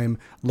their time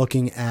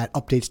looking at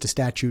updates to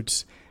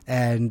statutes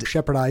and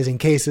shepherdizing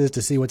cases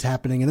to see what's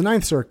happening in the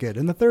Ninth Circuit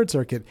and the Third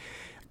Circuit,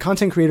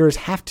 content creators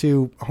have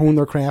to hone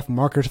their craft,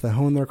 marketers that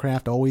hone their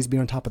craft, always be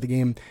on top of the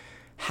game.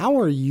 How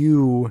are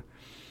you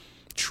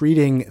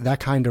treating that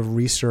kind of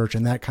research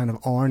and that kind of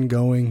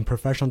ongoing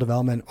professional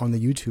development on the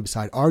YouTube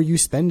side? Are you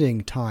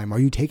spending time? Are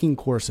you taking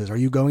courses? Are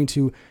you going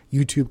to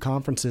YouTube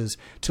conferences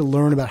to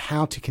learn about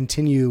how to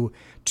continue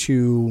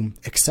to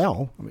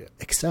excel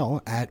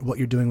at what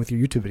you're doing with your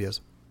YouTube videos?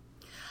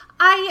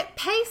 I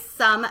pay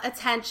some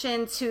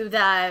attention to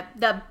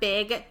the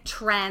big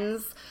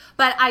trends,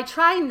 but I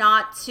try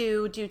not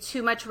to do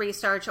too much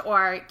research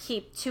or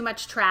keep too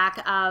much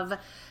track of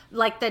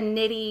like the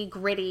nitty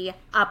gritty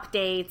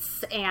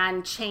updates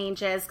and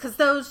changes, because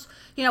those,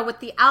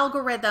 with the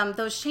algorithm,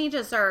 those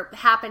changes are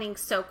happening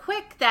so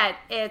quick that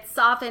it's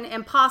often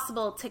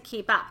impossible to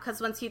keep up,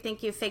 because once you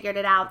think you've figured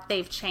it out,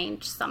 they've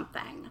changed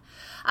something.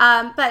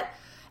 But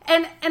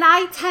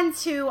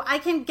I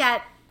can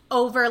get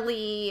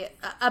overly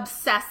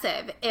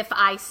obsessive if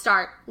I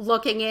start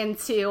looking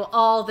into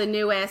all the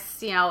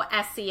newest,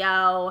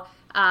 SEO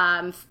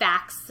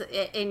facts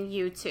in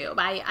YouTube.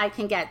 I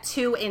can get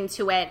too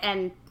into it,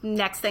 and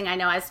next thing I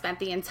know, I spent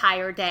the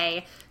entire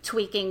day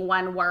tweaking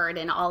one word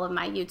in all of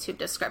my YouTube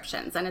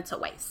descriptions, and it's a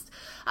waste.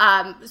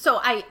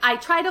 So I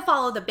try to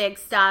follow the big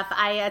stuff.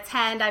 I've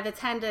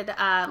attended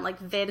like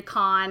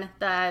VidCon,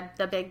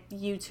 the big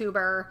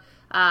YouTuber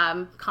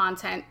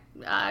content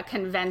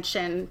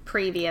convention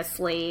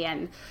previously,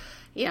 and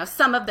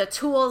some of the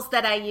tools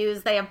that I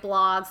use, they have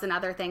blogs and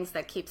other things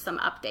that keep some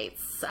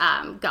updates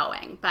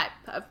going. But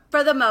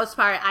for the most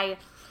part, I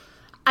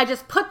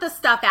just put the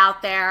stuff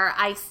out there.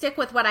 I stick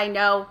with what I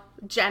know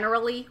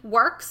generally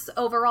works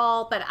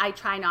overall, but I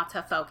try not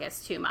to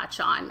focus too much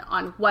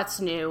on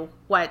what's new,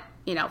 what,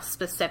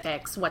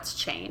 specifics, what's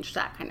changed,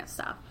 that kind of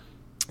stuff.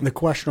 The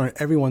question on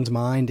everyone's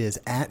mind is,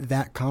 at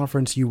that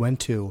conference you went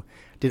to,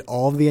 did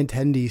all of the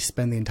attendees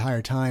spend the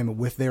entire time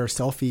with their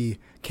selfie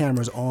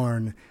cameras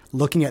on,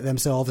 looking at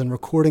themselves and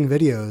recording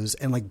videos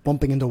and like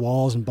bumping into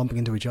walls and bumping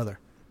into each other?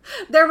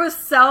 There was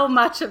so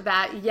much of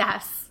that.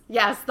 Yes.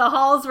 The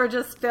halls were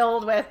just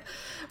filled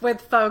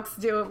with folks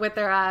with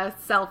their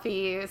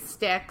selfie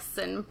sticks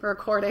and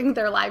recording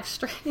their live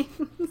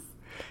streams.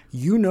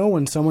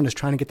 When someone is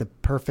trying to get the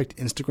perfect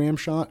Instagram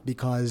shot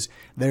because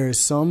there is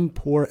some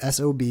poor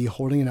SOB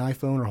holding an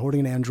iPhone or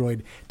holding an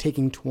Android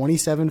taking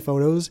 27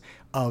 photos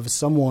of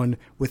someone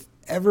with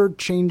ever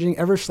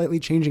slightly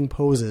changing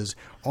poses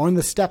on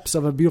the steps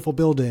of a beautiful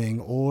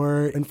building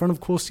or in front of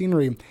cool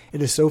scenery.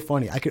 It is so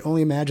funny. I could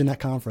only imagine that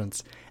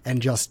conference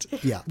and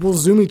we'll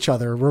Zoom each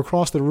other. We're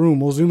across the room.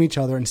 We'll Zoom each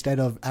other instead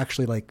of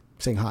actually like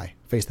saying hi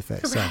face to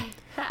face. So.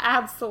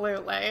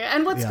 Absolutely.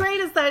 And what's great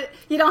is that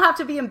you don't have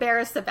to be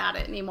embarrassed about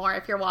it anymore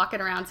if you're walking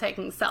around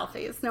taking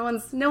selfies. No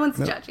one's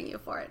judging you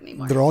for it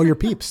anymore. They're all your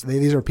peeps.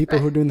 These are people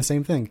who are doing the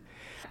same thing.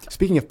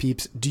 Speaking of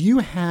peeps, do you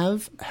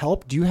have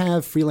help? Do you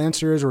have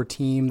freelancers or a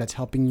team that's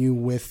helping you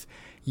with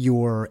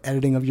your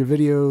editing of your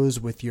videos,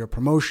 with your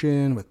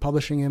promotion, with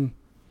publishing them?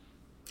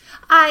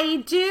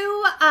 I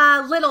do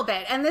a little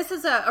bit, and this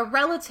is a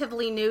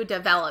relatively new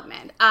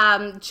development.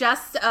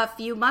 Just a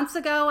few months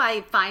ago,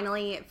 I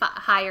finally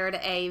hired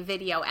a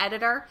video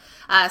editor.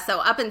 So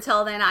up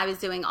until then, I was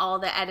doing all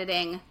the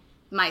editing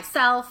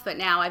myself, but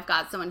now I've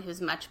got someone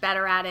who's much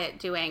better at it,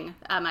 doing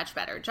a much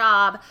better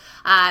job.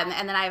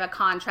 And then I have a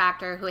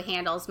contractor who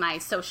handles my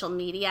social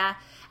media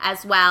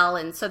as well.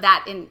 And so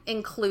that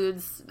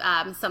includes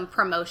some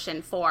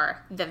promotion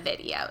for the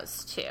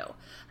videos too.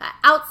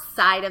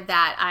 Outside of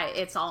that,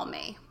 it's all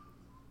me.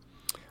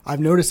 I've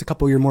noticed a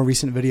couple of your more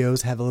recent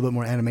videos have a little bit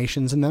more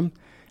animations in them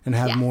and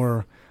have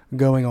more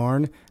going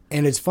on.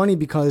 And it's funny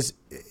because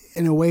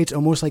in a way, it's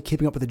almost like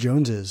Keeping Up with the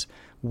Joneses,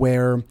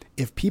 where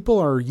if people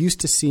are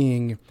used to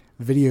seeing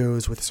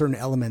videos with certain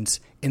elements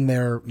in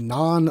their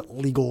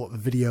non-legal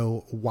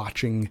video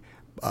watching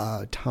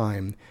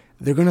time,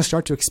 they're going to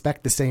start to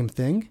expect the same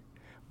thing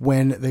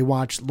when they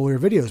watch lawyer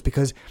videos,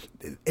 because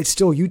it's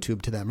still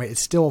YouTube to them, right? It's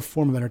still a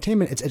form of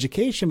entertainment. It's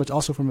education, but it's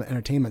also a form of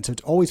entertainment. So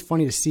it's always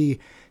funny to see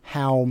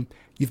how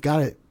you've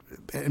got it.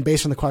 And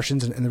based on the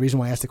questions and the reason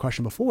why I asked the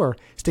question before,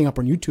 staying up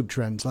on YouTube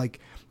trends, like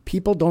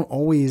people don't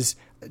always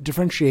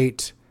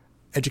differentiate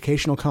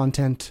educational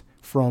content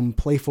from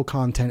playful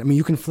content. I mean,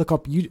 you can flick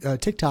up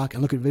TikTok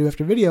and look at video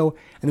after video,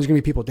 and there's going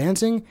to be people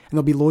dancing, and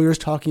there'll be lawyers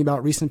talking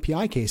about recent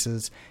PI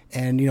cases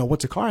and,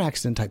 what's a car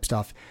accident type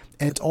stuff.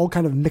 And it's all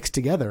kind of mixed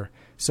together.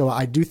 So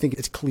I do think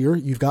it's clear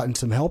you've gotten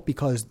some help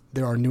because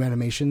there are new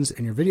animations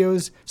in your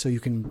videos, so you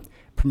can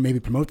maybe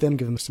promote them,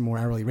 give them some more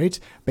hourly rates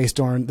based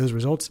on those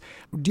results.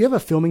 Do you have a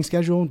filming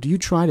schedule? Do you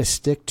try to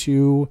stick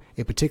to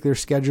a particular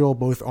schedule,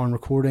 both on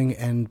recording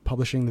and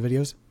publishing the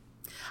videos?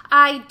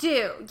 I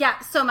do. Yeah.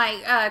 So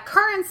my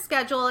current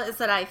schedule is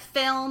that I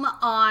film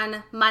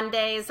on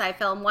Mondays. I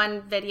film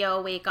one video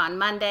a week on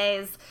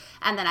Mondays,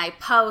 and then I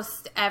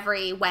post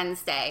every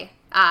Wednesday.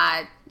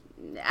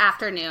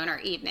 afternoon or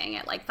evening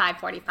at like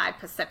 5:45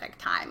 Pacific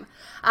time.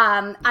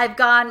 I've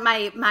gone,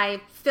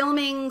 my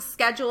filming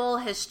schedule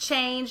has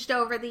changed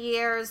over the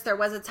years. There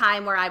was a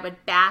time where I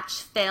would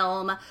batch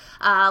film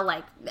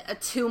like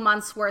 2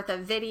 months worth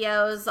of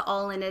videos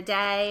all in a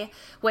day,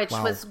 which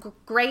was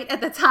great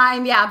at the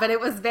time. Yeah, but it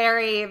was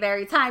very,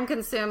 very time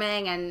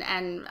consuming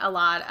and a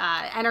lot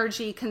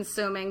energy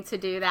consuming to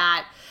do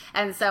that.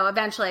 And so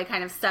eventually I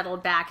kind of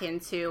settled back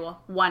into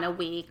one a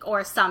week,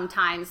 or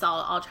sometimes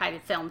I'll try to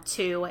film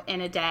 2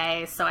 in a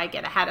day so I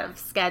get ahead of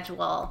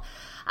schedule.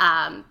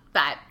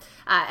 But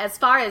as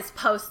far as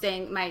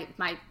posting,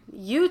 my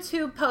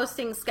YouTube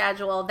posting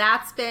schedule,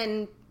 that's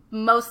been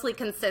mostly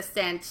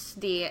consistent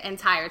the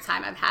entire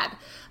time I've had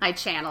my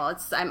channel.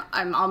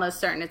 I'm almost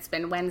certain it's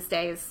been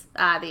Wednesdays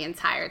the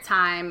entire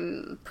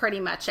time, pretty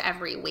much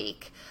every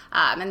week.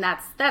 And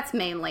that's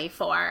mainly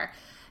for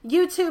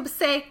YouTube's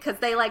sake, because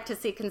they like to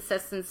see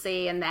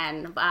consistency, and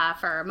then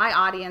for my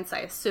audience, I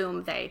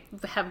assume they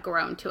have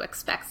grown to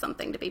expect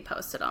something to be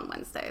posted on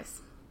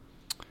Wednesdays.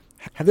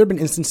 Have there been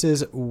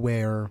instances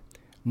where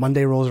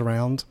Monday rolls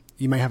around,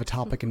 you might have a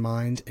topic in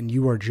mind, and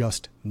you are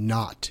just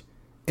not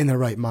in the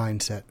right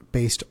mindset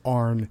based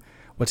on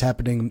what's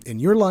happening in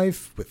your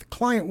life, with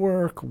client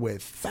work,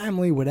 with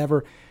family,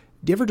 whatever?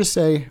 Do you ever just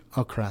say,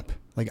 oh crap,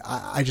 like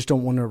I just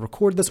don't want to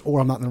record this,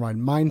 or I'm not in the right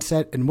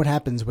mindset? And what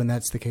happens when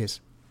that's the case?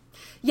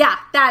 Yeah,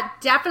 that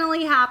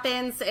definitely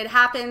happens. It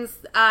happens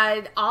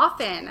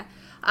often,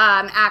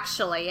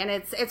 actually. And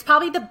it's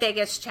probably the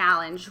biggest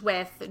challenge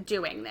with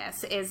doing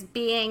this, is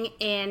being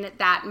in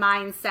that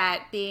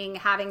mindset,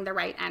 having the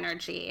right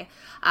energy,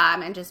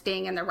 and just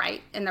being in the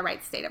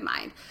right state of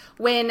mind.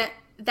 When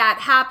that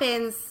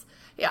happens,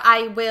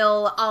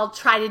 I'll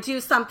try to do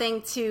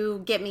something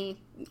to get me,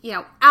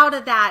 out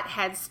of that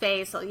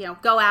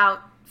headspace, go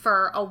out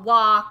for a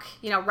walk,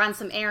 run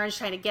some errands,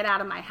 trying to get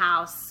out of my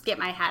house, get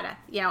my head,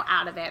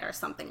 out of it, or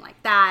something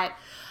like that.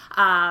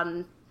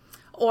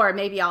 Or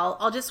maybe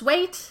I'll just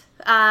wait,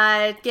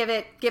 give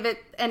it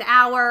an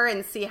hour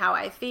and see how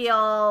I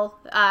feel.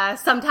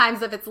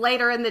 Sometimes if it's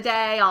later in the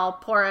day, I'll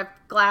pour a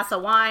glass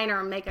of wine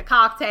or make a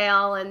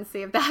cocktail and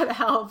see if that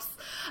helps.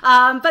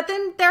 But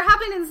then there have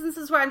been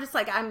instances where I'm just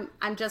like,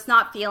 I'm just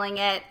not feeling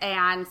it,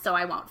 and so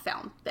I won't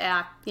film.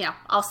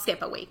 I'll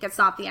skip a week. It's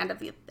not the end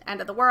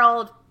of the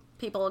world.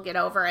 People will get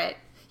over it.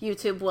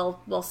 YouTube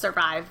will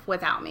survive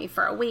without me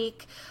for a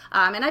week.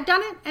 And I've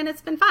done it, and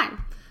it's been fine.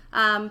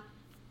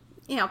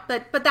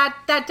 But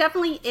that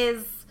definitely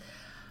is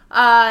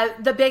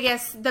the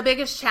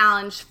biggest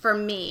challenge for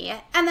me.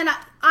 And then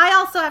I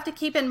also have to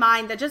keep in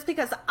mind that just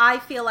because I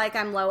feel like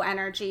I'm low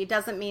energy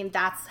doesn't mean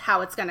that's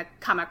how it's going to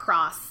come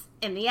across.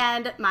 In the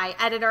end, my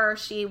editor,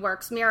 she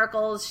works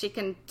miracles. She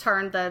can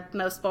turn the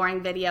most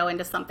boring video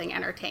into something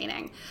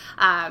entertaining.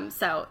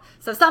 So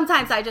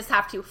sometimes I just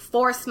have to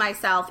force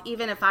myself,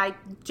 even if I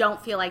don't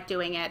feel like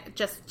doing it,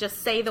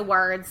 just say the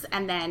words,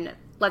 and then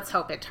let's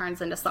hope it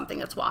turns into something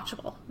that's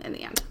watchable in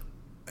the end.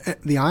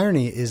 The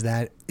irony is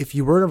that if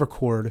you were to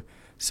record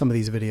some of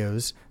these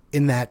videos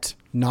in that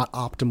not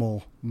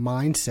optimal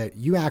mindset,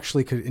 you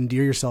actually could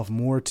endear yourself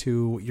more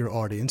to your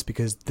audience,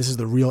 because this is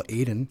the real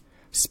Aiden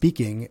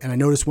speaking. And I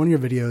noticed one of your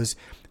videos,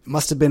 it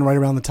must have been right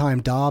around the time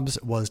Dobbs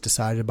was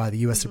decided by the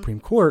U.S. Supreme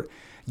Court.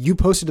 You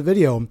posted a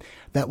video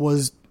that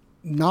was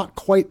not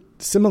quite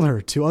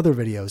similar to other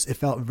videos. It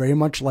felt very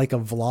much like a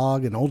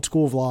vlog, an old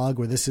school vlog,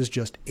 where this is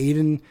just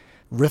Aiden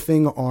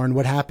riffing on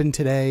what happened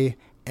today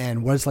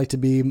and what it's like to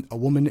be a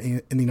woman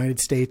in the United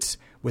States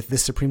with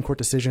this Supreme Court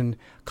decision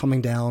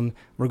coming down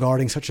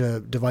regarding such a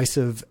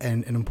divisive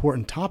and an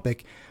important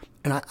topic.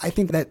 And I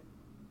think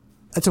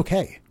that's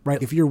okay,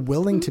 right? If you're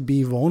willing to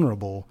be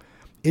vulnerable,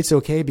 it's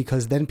okay,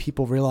 because then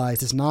people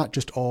realize it's not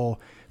just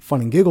all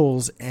fun and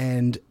giggles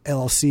and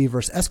LLC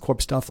versus S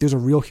Corp stuff. There's a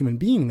real human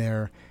being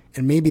there,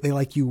 and maybe they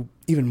like you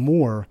even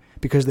more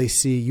because they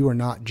see you are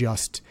not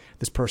just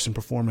this person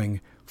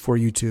performing for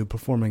YouTube,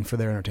 performing for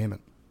their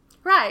entertainment.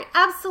 Right,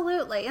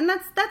 absolutely. And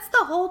that's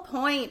the whole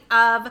point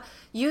of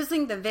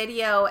using the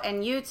video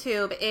and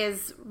YouTube,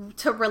 is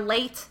to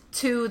relate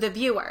to the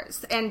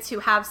viewers and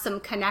to have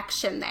some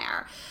connection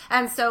there.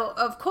 And so,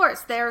 of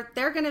course, they're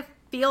going to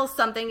feel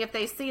something if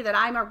they see that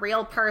I'm a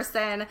real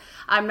person.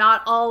 I'm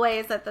not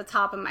always at the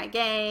top of my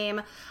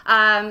game.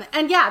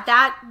 And yeah,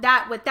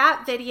 that with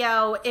that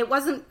video, it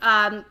wasn't,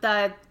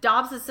 the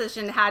Dobbs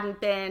decision hadn't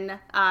been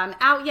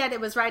out yet. It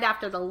was right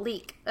after the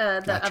leak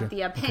of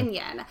the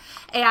opinion.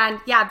 Okay. And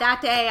yeah,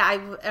 that day,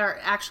 or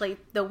actually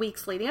the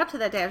weeks leading up to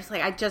that day, I was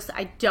like,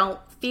 I don't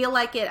feel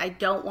like it. I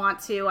don't want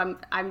to.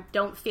 I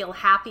don't feel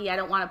happy. I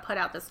don't want to put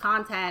out this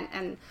content.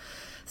 And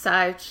so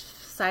I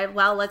said,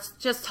 well, let's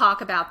just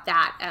talk about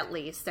that at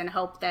least, and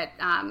hope that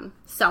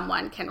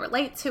someone can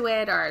relate to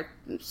it, or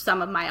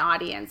some of my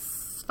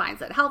audience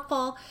finds it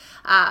helpful.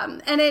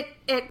 And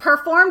it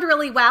performed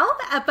really well,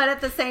 but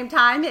at the same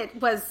time,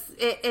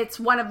 it's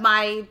one of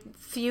my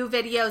few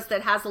videos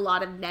that has a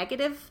lot of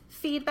negative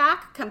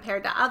feedback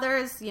compared to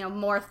others,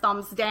 more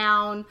thumbs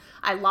down.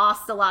 I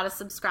lost a lot of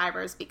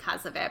subscribers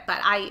because of it, but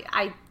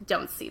I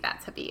don't see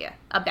that to be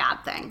a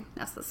bad thing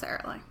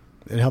necessarily.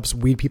 It helps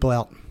weed people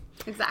out.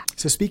 Exactly.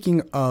 So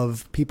speaking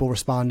of people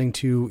responding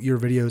to your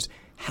videos,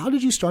 how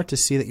did you start to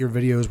see that your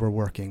videos were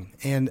working?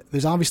 And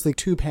there's obviously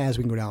two paths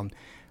we can go down.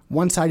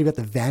 One side, you've got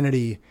the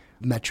vanity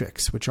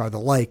metrics, which are the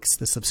likes,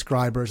 the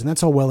subscribers, and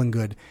that's all well and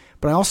good.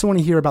 But I also want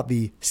to hear about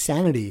the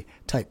sanity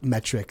type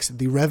metrics,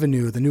 the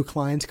revenue, the new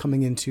clients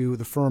coming into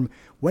the firm.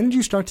 When did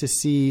you start to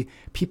see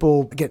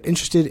people get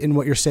interested in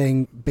what you're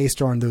saying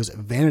based on those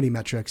vanity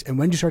metrics? And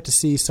when did you start to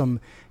see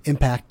some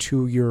impact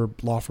to your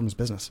law firm's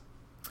business?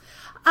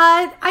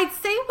 I'd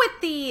say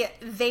with the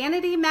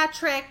vanity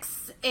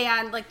metrics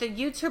and like the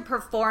YouTube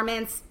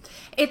performance,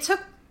 it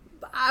took,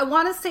 I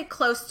want to say,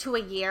 close to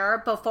a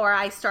year before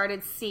I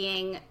started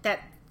seeing that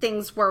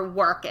things were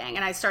working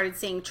and I started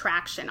seeing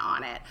traction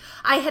on it.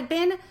 I had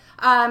been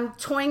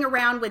toying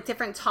around with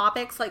different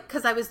topics, like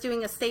because I was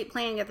doing estate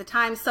planning at the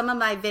time. Some of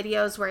my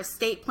videos were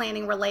estate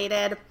planning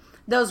related.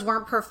 Those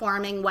weren't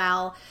performing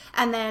well.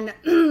 And then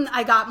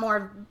I got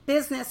more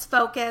business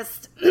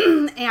focused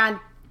and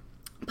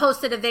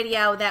posted a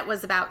video that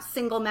was about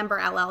single member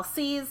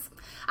LLCs,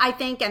 I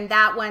think, and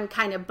that one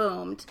kind of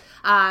boomed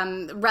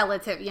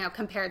relative,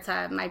 compared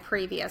to my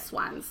previous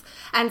ones.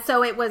 And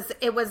so it was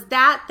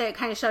that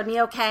kind of showed me,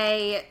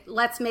 okay,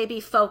 let's maybe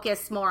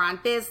focus more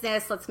on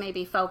business. Let's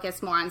maybe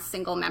focus more on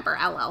single member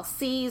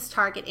LLCs,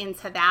 target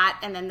into that.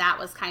 And then that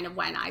was kind of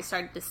when I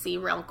started to see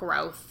real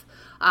growth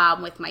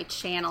with my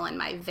channel and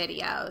my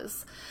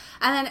videos.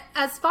 And then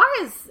as far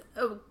as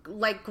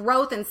like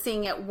growth and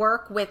seeing it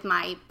work with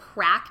my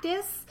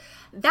practice,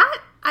 that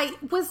I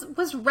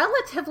was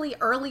relatively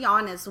early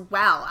on as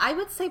well. I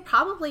would say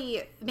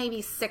probably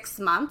maybe 6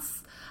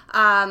 months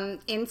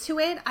into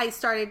it, I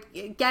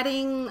started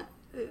getting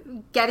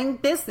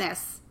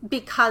business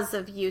because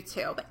of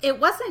YouTube. It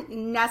wasn't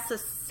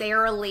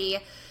necessarily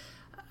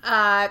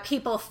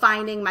people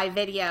finding my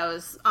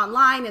videos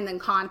online and then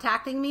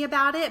contacting me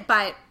about it,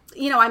 but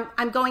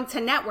I'm going to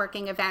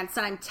networking events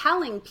and I'm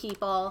telling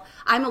people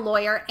I'm a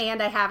lawyer and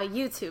I have a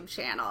YouTube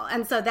channel.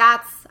 And so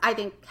that's, I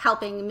think,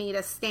 helping me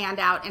to stand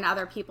out in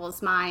other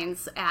people's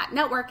minds at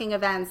networking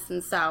events.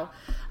 And so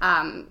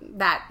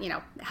that,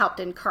 helped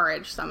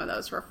encourage some of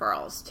those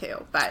referrals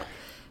too. But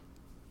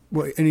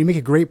well, and you make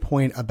a great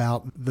point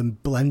about the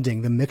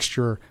blending, the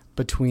mixture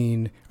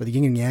between, or the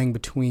yin and yang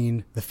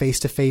between the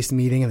face-to-face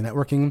meeting and the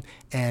networking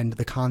and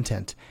the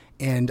content.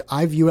 And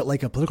I view it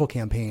like a political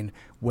campaign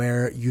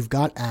where you've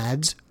got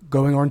ads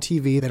going on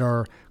TV that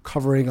are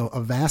covering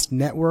a vast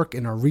network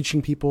and are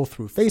reaching people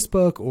through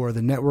Facebook or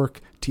the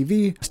network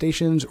TV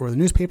stations or the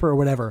newspaper or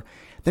whatever.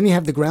 Then you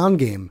have the ground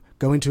game,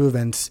 going to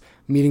events,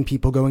 meeting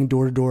people, going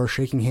door to door,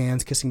 shaking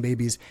hands, kissing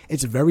babies.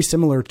 It's very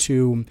similar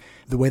to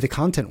the way the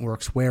content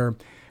works, where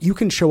you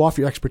can show off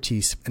your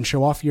expertise and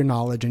show off your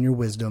knowledge and your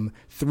wisdom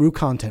through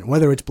content,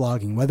 whether it's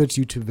blogging, whether it's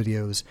YouTube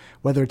videos,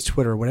 whether it's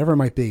Twitter, whatever it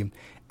might be.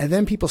 And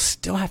then people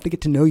still have to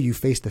get to know you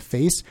face to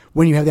face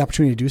when you have the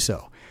opportunity to do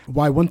so.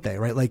 Why wouldn't they,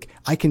 right? Like,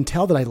 I can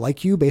tell that I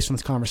like you based on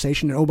this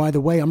conversation. And oh, by the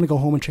way, I'm going to go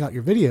home and check out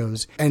your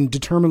videos and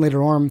determine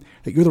later on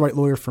that you're the right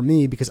lawyer for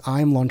me because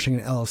I'm launching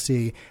an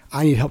LLC.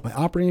 I need help with my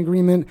operating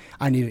agreement.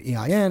 I need an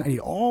EIN. I need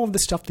all of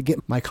this stuff to get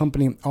my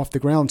company off the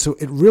ground. So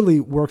it really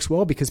works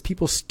well because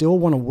people still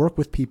want to work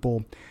with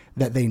people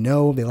that they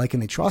know, they like,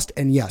 and they trust.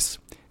 And yes,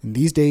 in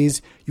these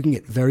days, you can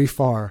get very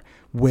far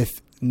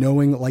with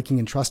knowing, liking,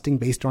 and trusting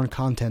based on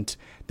content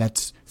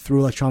that's through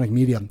electronic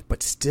media,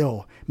 but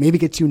still maybe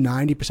gets you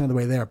 90% of the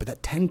way there. But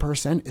that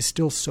 10% is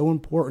still so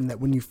important that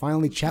when you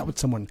finally chat with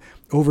someone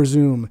over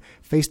Zoom,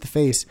 face to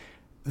face,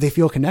 they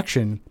feel a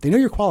connection. They know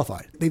you're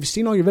qualified. They've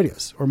seen all your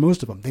videos, or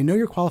most of them. They know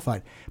you're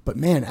qualified. But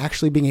man,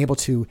 actually being able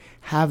to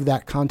have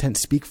that content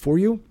speak for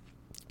you,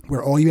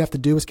 where all you have to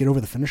do is get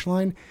over the finish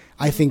line,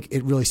 I think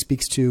it really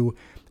speaks to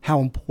how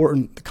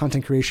important the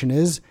content creation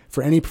is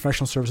for any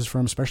professional services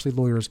firm, especially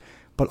lawyers.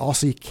 But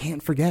also you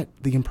can't forget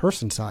the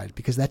in-person side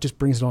because that just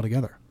brings it all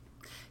together.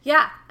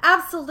 Yeah,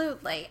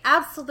 absolutely.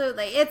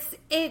 Absolutely.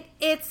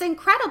 It's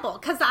incredible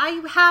because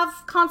I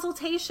have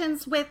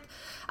consultations with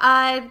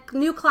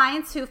new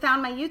clients who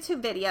found my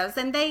YouTube videos,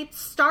 and they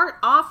start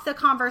off the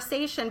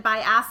conversation by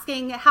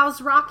asking,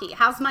 how's Rocky?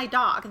 How's my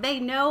dog? They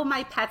know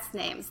my pets'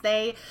 names.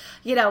 They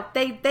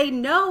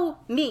know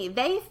me.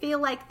 They feel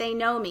like they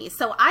know me.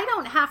 So I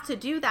don't have to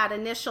do that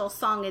initial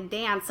song and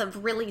dance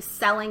of really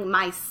selling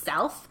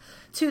myself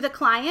to the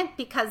client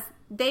because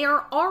they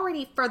are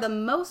already, for the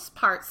most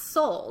part,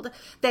 sold.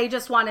 They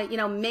just want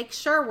to, make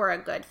sure we're a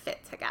good fit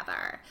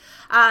together.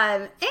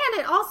 And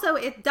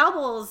it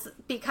doubles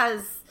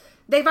because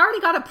they've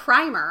already got a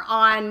primer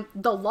on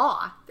the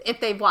law if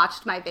they've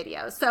watched my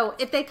videos. So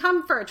if they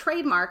come for a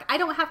trademark, I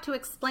don't have to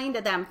explain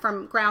to them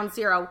from ground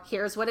zero,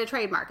 here's what a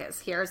trademark is,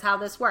 here's how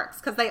this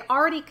works, because they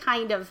already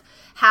kind of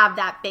have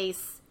that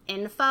base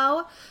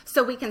info.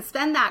 So we can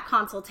spend that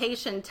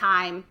consultation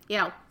time,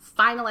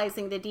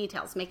 finalizing the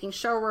details, making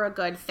sure we're a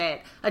good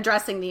fit,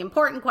 addressing the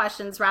important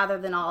questions rather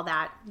than all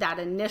that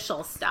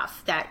initial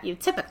stuff that you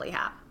typically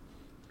have.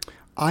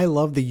 I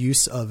love the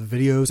use of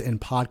videos and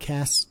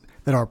podcasts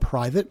that are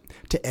private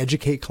to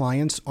educate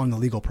clients on the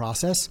legal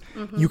process.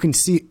 Mm-hmm. You can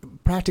see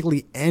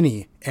practically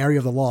any area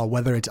of the law,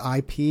 whether it's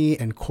IP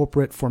and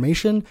corporate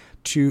formation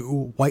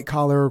to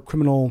white-collar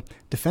criminal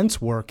defense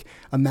work.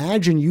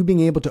 Imagine you being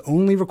able to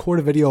only record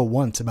a video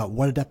once about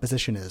what a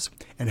deposition is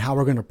and how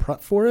we're going to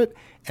prep for it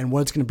and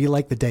what it's going to be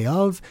like the day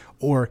of,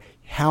 or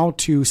how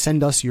to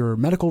send us your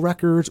medical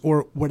records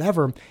or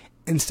whatever.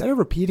 Instead of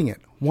repeating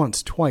it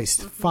once,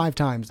 twice, 5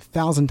 times,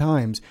 1,000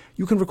 times,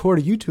 you can record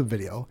a YouTube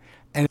video.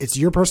 And it's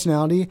your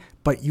personality,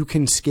 but you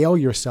can scale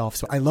yourself.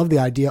 So I love the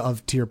idea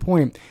of, to your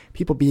point,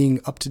 people being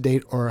up to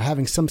date or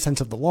having some sense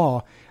of the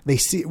law. They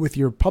see it with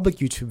your public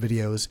YouTube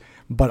videos,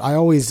 but I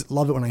always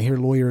love it when I hear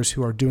lawyers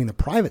who are doing the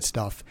private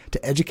stuff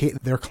to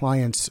educate their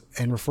clients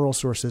and referral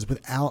sources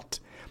without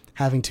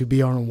having to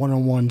be on a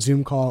one-on-one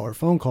Zoom call or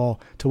phone call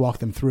to walk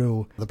them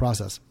through the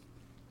process.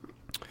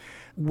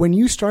 When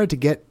you started to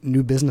get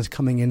new business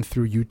coming in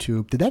through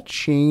YouTube, did that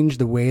change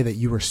the way that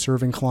you were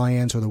serving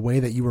clients or the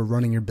way that you were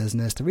running your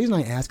business? The reason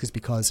I ask is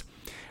because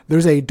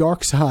there's a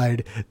dark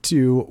side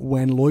to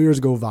when lawyers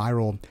go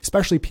viral,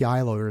 especially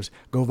PI lawyers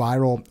go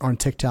viral on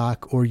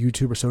TikTok or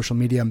YouTube or social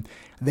media.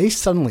 They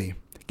suddenly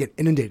get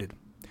inundated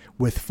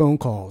with phone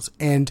calls.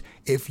 And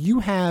if you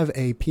have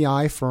a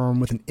PI firm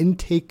with an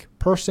intake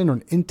person or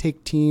an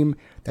intake team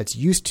that's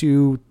used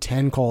to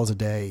 10 calls a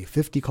day,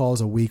 50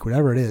 calls a week,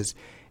 whatever it is,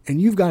 and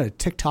you've got a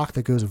TikTok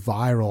that goes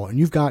viral and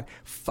you've got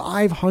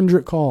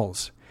 500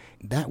 calls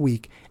that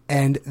week,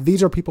 and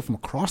these are people from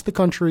across the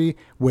country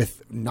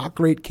with not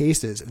great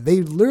cases, they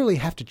literally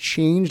have to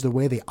change the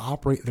way they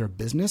operate their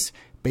business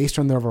based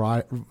on their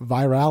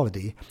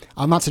virality.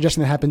 I'm not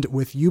suggesting that happened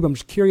with you, but I'm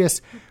just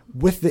curious,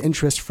 with the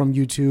interest from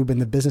YouTube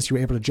and the business you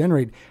were able to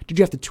generate, did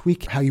you have to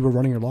tweak how you were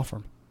running your law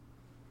firm?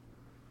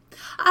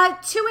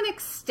 To an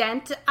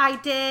extent, I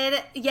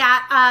did.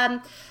 Yeah,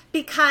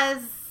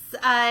 because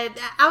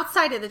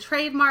outside of the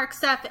trademark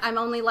stuff, I'm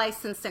only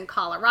licensed in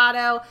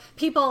Colorado.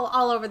 People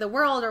all over the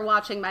world are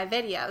watching my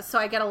videos. So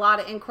I get a lot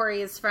of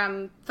inquiries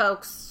from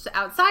folks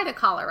outside of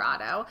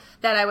Colorado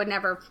that I would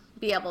never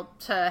be able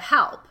to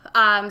help.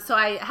 So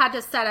I had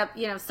to set up,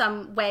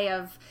 some way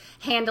of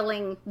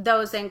handling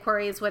those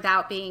inquiries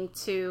without being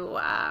too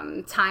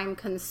time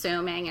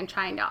consuming and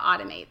trying to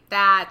automate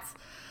that.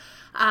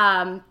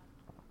 And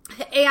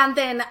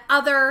then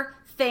other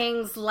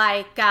things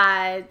like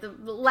I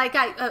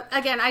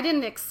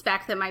didn't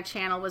expect that my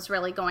channel was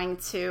really going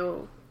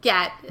to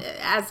get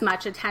as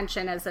much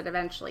attention as it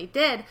eventually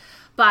did,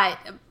 but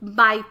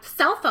my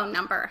cell phone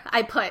number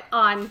I put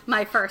on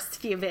my first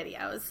few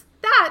videos,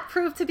 that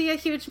proved to be a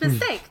huge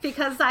mistake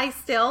because I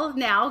still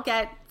now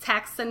get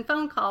texts and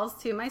phone calls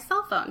to my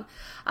cell phone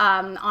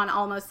on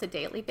almost a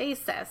daily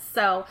basis.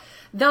 So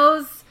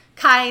those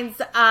kinds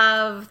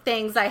of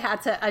things I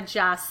had to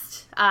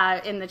adjust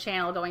in the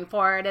channel going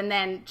forward, and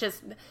then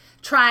just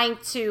trying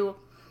to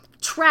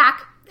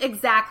track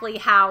exactly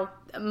how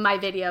my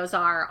videos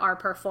are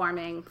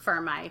performing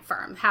for my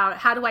firm.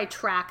 How do I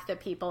track the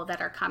people that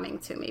are coming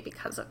to me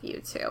because of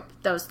YouTube?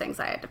 Those things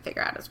I had to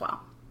figure out as well.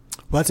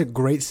 Well, that's a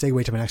great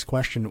segue to my next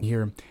question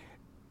here.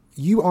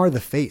 You are the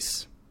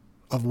face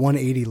of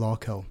 180 Law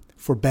Co.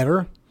 for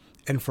better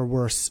and for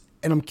worse.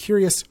 And I'm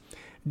curious,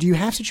 do you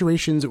have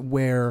situations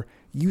where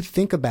you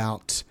think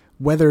about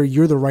whether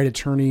you're the right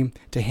attorney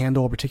to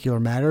handle a particular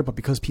matter, but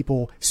because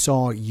people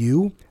saw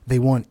you, they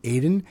want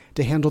Aiden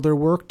to handle their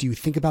work? Do you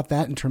think about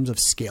that in terms of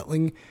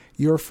scaling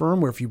your firm,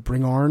 where if you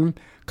bring on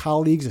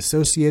colleagues,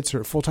 associates,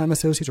 or full-time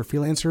associates or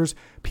freelancers,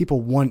 people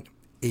want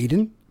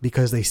Aiden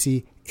because they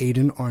see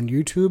Aiden on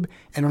YouTube?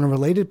 And on a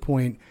related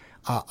point,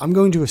 I'm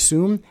going to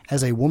assume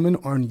as a woman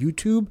on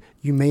YouTube,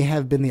 you may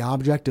have been the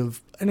object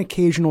of an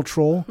occasional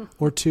troll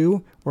or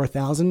two or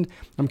 1,000.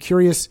 I'm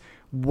curious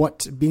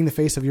what being the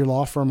face of your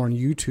law firm on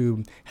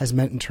YouTube has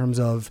meant in terms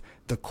of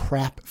the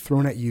crap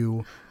thrown at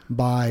you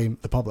by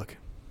the public.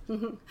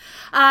 So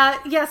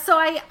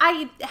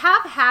I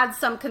have had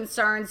some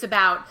concerns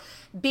about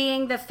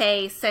being the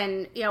face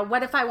and,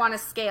 what if I want to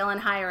scale and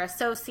hire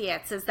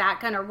associates? Is that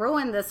going to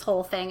ruin this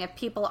whole thing if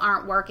people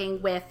aren't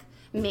working with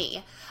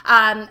me?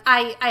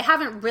 I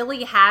haven't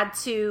really had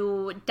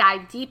to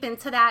dive deep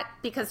into that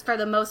because for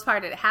the most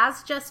part it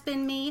has just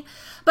been me.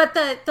 But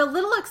the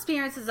little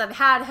experiences I've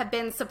had have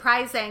been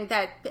surprising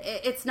that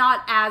it's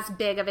not as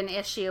big of an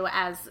issue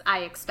as I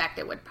expect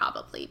it would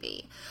probably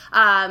be.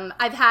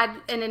 I've had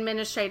an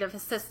administrative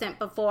assistant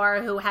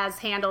before who has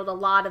handled a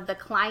lot of the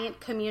client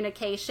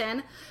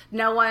communication.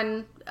 No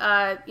one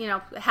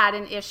had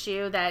an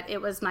issue that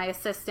it was my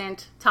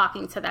assistant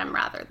talking to them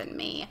rather than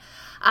me.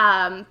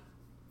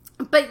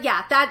 But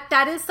yeah,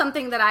 that is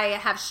something that I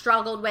have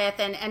struggled with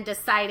and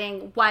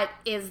deciding what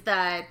is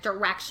the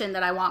direction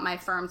that I want my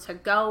firm to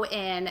go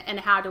in and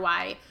how do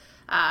I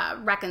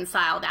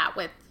reconcile that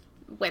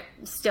with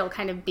still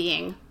kind of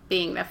being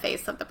the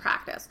face of the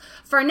practice.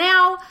 For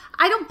now,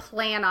 I don't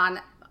plan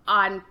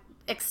on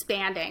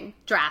expanding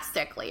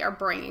drastically or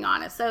bringing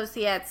on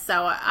associates,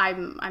 so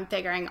I'm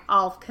figuring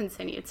I'll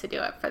continue to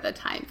do it for the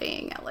time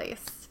being at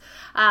least.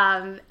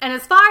 And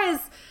as far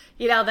as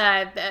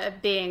the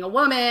being a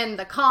woman,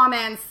 the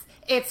comments,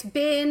 it's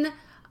been,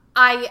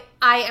 I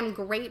am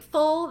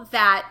grateful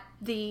that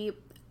the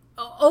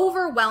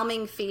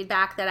overwhelming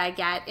feedback that I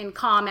get in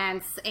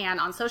comments and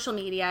on social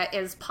media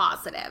is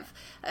positive,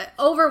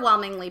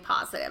 overwhelmingly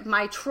positive.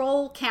 My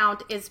troll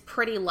count is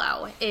pretty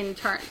low in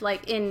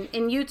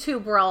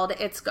YouTube world.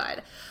 It's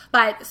good,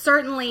 but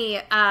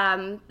certainly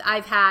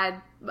I've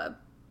had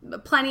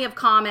plenty of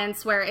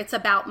comments where it's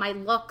about my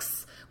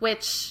looks,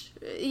 which,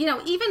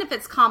 even if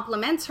it's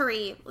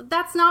complimentary,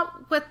 that's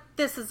not what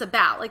this is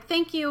about. Like,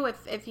 thank you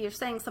if you're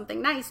saying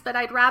something nice, but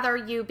I'd rather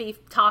you be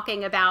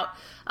talking about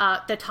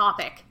the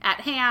topic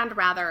at hand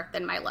rather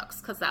than my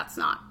looks, because that's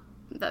not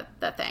the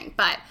thing.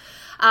 But,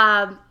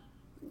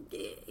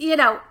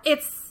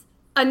 it's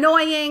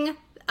annoying,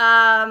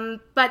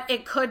 but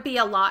it could be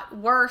a lot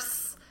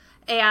worse.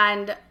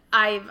 And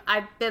I've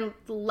been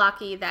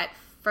lucky that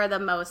for the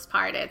most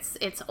part,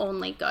 it's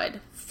only good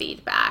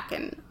feedback.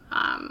 And,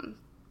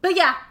 but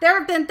yeah, there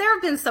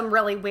have been some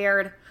really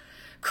weird,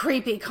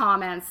 creepy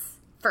comments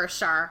for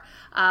sure.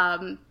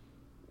 And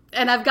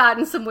I've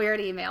gotten some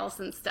weird emails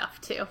and stuff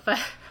too, but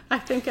I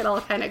think it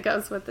all kind of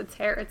goes with the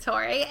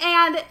territory.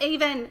 And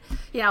even,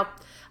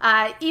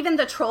 even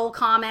the troll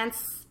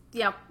comments,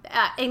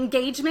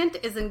 engagement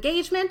is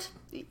engagement.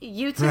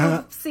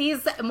 YouTube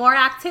sees more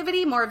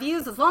activity, more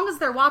views. As long as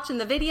they're watching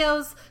the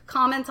videos,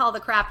 comment all the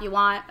crap you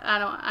want.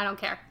 I don't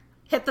care.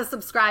 Hit the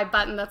subscribe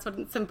button. That's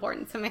what's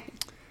important to me.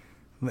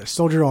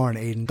 Soldier on,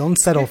 Aiden. Don't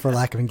settle for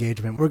lack of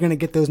engagement. We're going to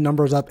get those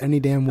numbers up any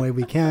damn way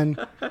we can.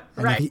 And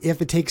right.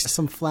 If it takes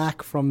some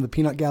flack from the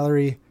peanut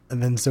gallery,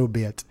 then so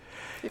be it.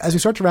 As we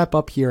start to wrap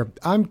up here,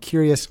 I'm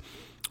curious,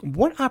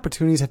 what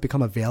opportunities have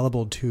become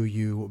available to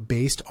you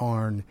based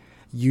on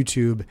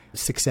YouTube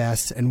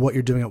success and what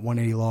you're doing at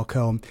 180 Law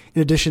Co.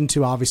 In addition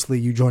to obviously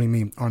you joining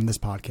me on this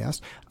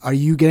podcast, are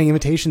you getting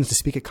invitations to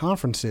speak at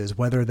conferences,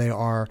 whether they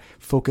are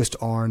focused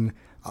on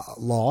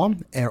law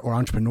or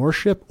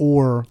entrepreneurship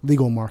or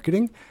legal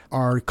marketing?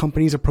 Are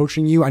companies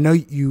approaching you?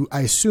 I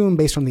assume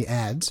based on the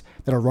ads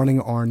that are running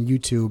on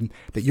YouTube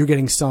that you're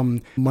getting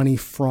some money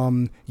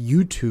from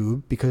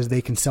YouTube because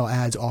they can sell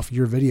ads off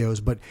your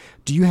videos. But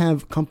do you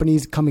have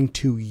companies coming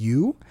to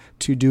you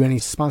to do any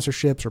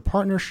sponsorships or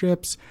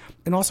partnerships?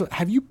 And also,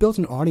 have you built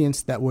an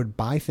audience that would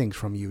buy things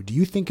from you? Do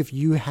you think if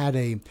you had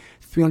a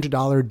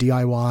 $300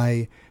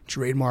 DIY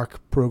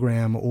trademark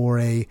program or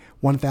a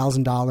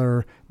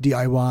 $1,000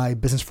 DIY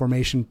business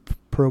formation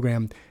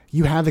program,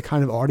 you have the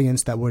kind of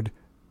audience that would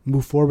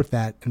move forward with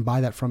that and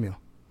buy that from you?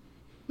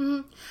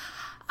 Mm-hmm.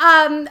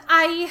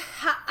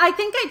 I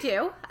think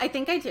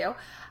I do.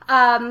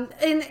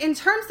 In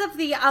terms of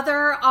the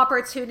other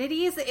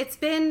opportunities, it's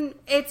been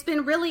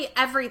really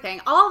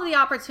everything. All of the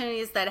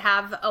opportunities that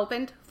have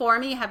opened for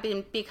me have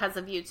been because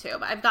of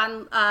YouTube. I've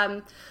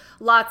gotten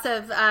lots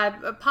of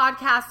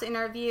podcast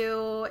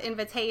interview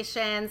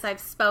invitations. I've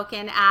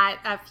spoken at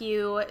a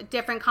few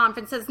different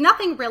conferences.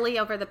 Nothing really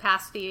over the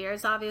past few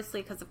years,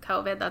 obviously, because of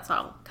COVID. That's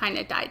all kind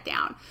of died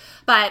down.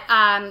 But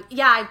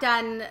I've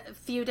done a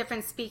few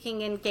different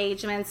speaking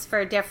engagements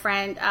for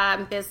different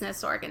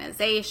business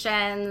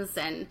organizations,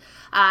 and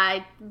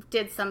I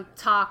did some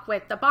talk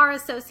with the Bar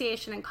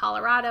Association in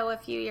Colorado a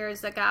few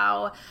years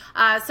ago.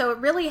 So it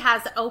really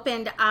has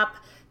opened up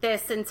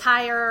this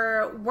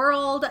entire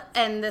world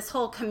and this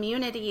whole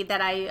community that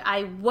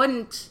I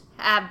wouldn't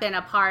have been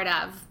a part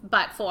of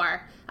but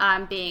for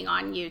being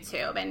on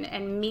YouTube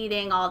and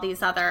meeting all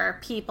these other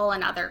people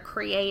and other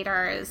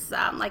creators.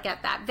 Like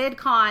at that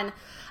VidCon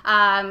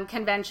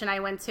convention I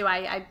went to,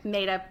 I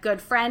made a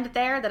good friend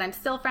there that I'm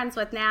still friends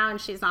with now,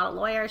 and she's not a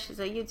lawyer, she's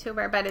a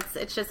YouTuber, but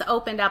it's just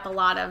opened up a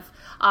lot of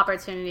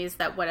opportunities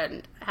that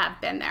wouldn't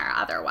have been there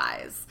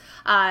otherwise.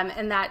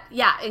 And that,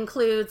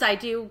 includes, I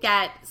do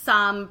get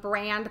some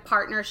brand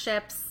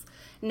partnerships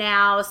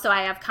now. So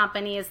I have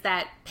companies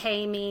that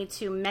pay me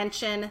to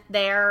mention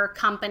their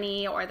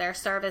company or their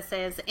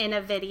services in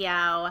a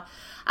video.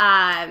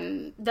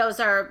 Those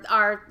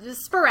are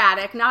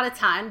sporadic, not a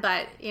ton,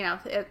 but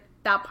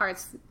that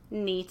part's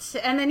neat.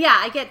 And then,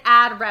 I get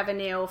ad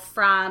revenue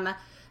from the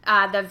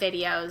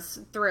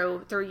videos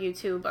through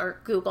YouTube or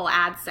Google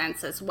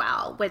AdSense as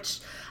well, which,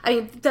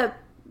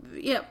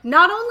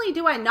 not only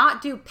do I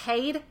not do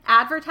paid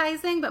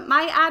advertising, but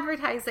my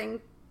advertising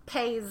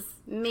pays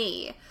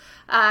me.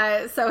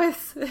 So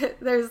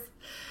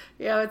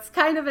it's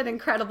kind of an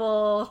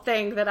incredible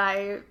thing that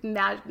I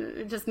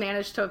just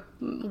managed to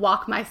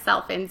walk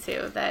myself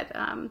into, that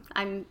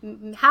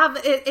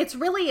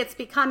it's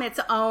become its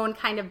own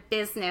kind of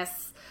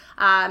business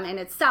in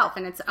itself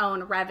and its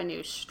own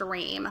revenue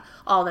stream,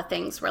 all the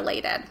things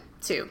related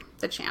to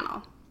the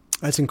channel.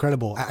 That's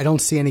incredible. I don't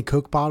see any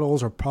Coke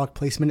bottles or product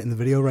placement in the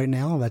video right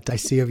now that I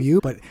see of you,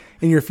 but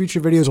in your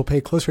future videos, we'll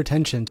pay closer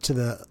attention to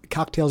the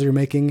cocktails you're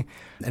making.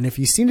 And if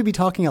you seem to be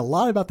talking a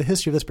lot about the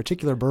history of this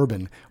particular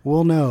bourbon,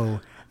 we'll know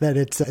that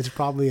it's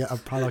probably a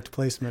product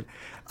placement.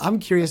 I'm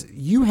curious,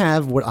 you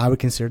have what I would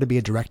consider to be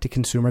a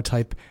direct-to-consumer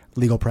type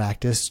legal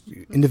practice,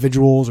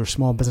 individuals or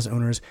small business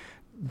owners.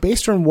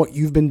 Based on what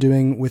you've been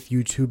doing with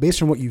YouTube,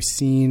 based on what you've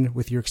seen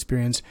with your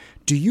experience,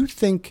 do you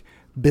think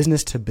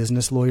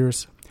business-to-business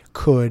lawyers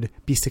could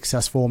be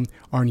successful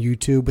on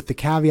YouTube, with the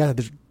caveat that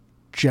there's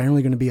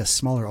generally going to be a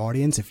smaller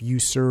audience. If you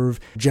serve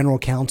general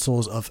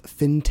counsels of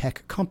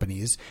fintech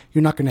companies,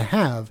 you're not going to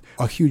have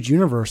a huge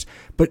universe.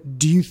 But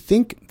do you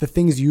think the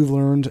things you've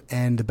learned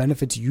and the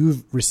benefits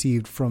you've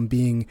received from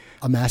being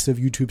a massive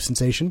YouTube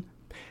sensation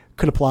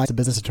could apply to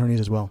business attorneys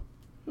as well?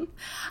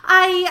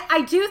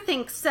 I do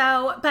think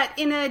so, but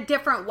in a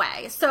different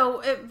way.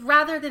 So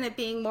rather than it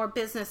being more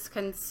business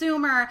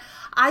consumer,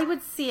 I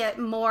would see it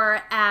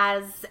more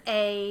as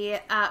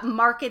a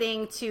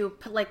marketing to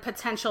like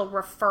potential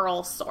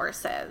referral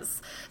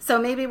sources.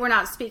 So maybe we're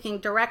not speaking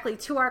directly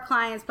to our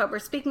clients, but we're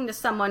speaking to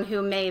someone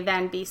who may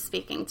then be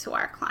speaking to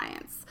our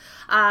clients.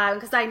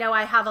 Because I know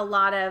I have a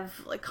lot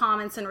of like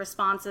comments and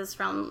responses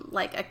from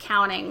like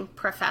accounting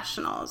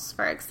professionals,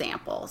 for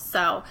example.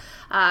 So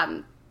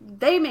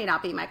they may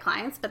not be my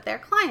clients, but their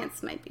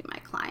clients might be my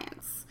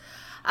clients.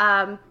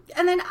 And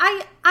then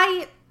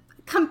I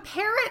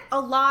compare it a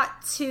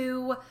lot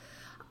to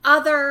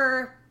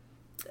other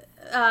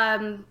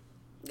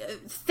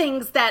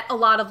things that a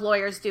lot of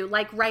lawyers do,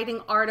 like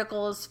writing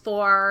articles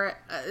for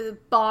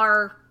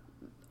bar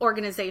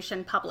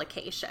organization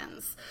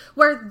publications,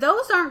 where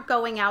those aren't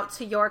going out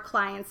to your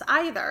clients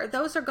either.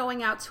 Those are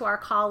going out to our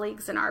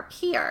colleagues and our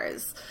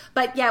peers,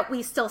 but yet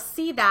we still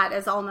see that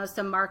as almost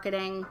a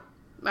marketing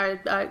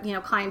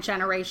client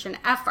generation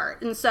effort.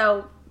 And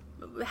so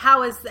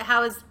how is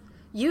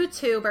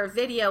YouTube or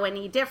video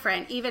any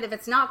different? Even if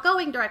it's not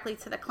going directly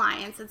to the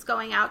clients, it's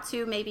going out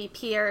to maybe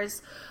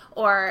peers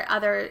or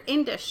other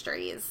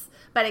industries,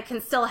 but it can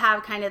still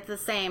have kind of the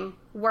same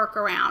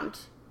workaround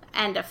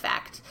end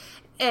effect.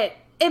 It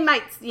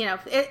might,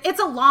 it's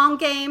a long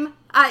game.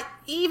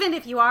 Even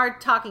if you are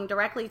talking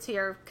directly to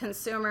your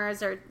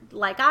consumers or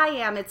like I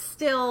am, it's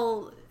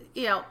still,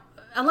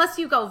 unless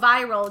you go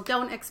viral,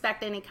 don't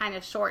expect any kind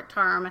of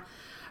short-term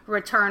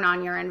return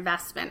on your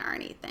investment or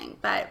anything.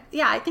 But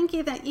yeah, I think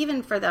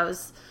even for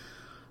those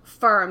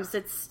firms,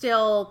 it's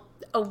still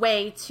a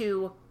way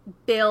to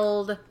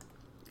build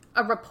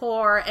a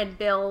rapport and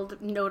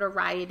build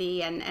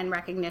notoriety and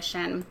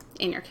recognition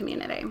in your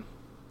community.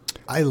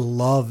 I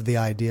love the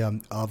idea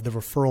of the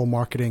referral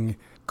marketing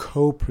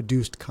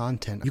co-produced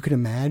content. You can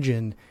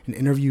imagine an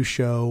interview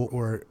show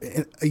or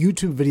a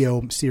YouTube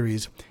video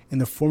series in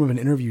the form of an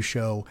interview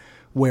show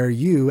where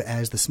you,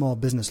 as the small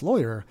business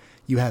lawyer,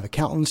 you have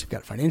accountants, you've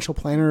got financial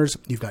planners,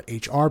 you've got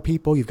HR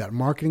people, you've got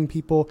marketing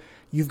people,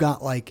 you've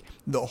got like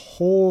the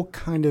whole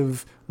kind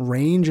of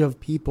range of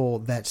people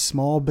that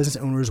small business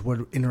owners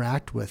would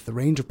interact with, the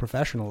range of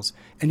professionals.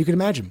 And you can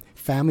imagine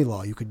family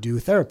law, you could do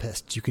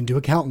therapists, you can do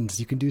accountants,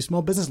 you can do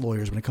small business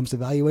lawyers when it comes to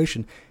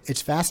valuation.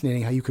 It's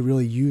fascinating how you could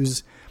really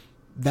use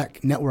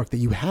that network that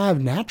you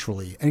have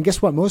naturally. And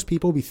guess what? Most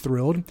people will be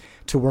thrilled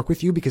to work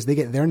with you because they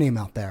get their name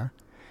out there.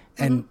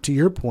 And to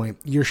your point,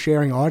 you're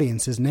sharing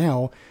audiences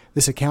now.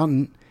 This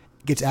accountant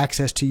gets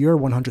access to your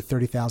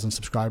 130,000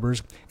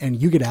 subscribers, and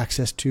you get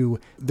access to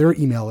their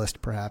email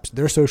list, perhaps,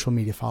 their social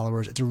media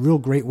followers. It's a real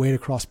great way to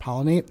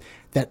cross-pollinate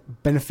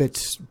that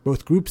benefits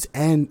both groups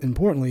and,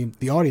 importantly,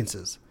 the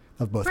audiences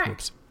of both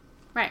groups.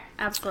 Right,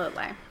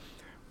 absolutely.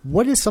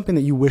 What is something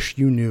that you wish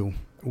you knew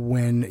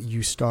when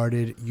you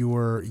started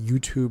your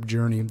YouTube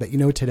journey that you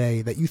know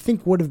today that you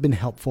think would have been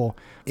helpful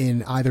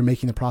in either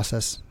making the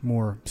process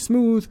more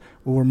smooth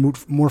or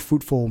more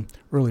fruitful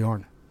early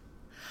on?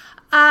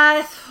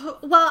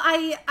 Well,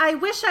 I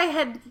wish I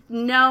had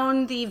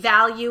known the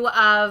value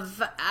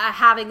of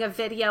having a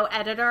video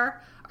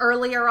editor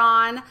earlier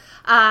on,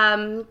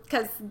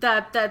 because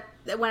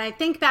when I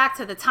think back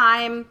to the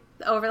time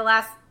over the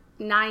last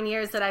 9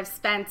 years that I've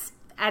spent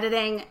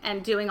editing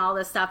and doing all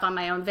this stuff on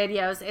my own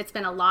videos, it's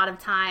been a lot of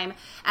time,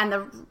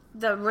 and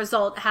the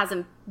result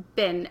hasn't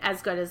been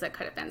as good as it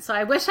could have been. So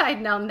I wish I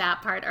had known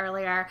that part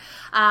earlier.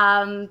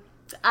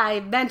 I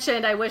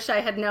mentioned I wish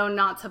I had known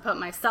not to put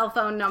my cell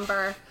phone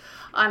number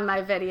on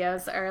my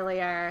videos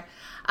earlier.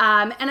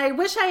 And I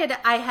wish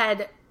I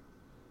had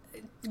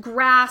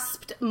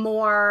grasped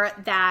more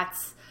that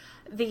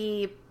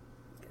the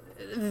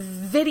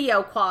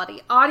video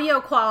quality,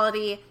 audio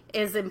quality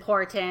is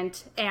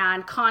important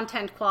and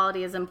content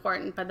quality is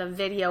important, but the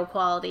video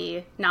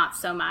quality, not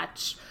so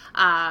much.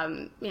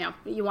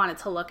 You want it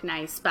to look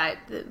nice, but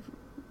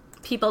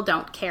people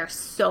don't care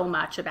so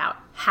much about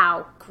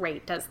how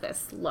great does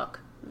this look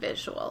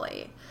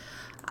visually.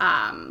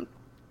 And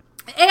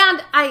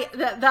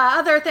the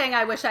other thing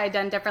I wish I had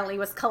done differently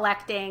was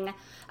collecting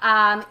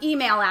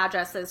email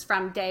addresses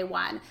from day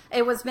one.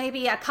 It was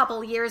maybe a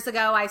couple years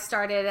ago I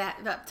started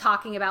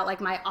talking about like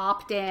my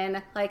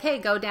opt-in, like, hey,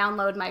 go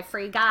download my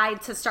free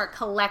guide to start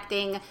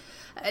collecting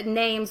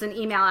names and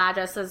email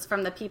addresses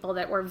from the people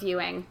that were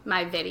viewing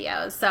my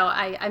videos. So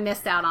I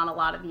missed out on a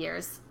lot of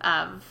years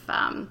of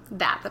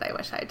that I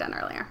wish I had done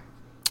earlier.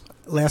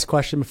 Last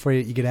question before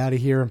you get out of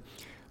here.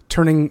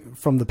 Turning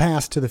from the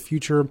past to the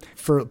future,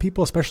 for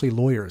people, especially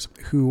lawyers,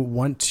 who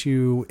want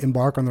to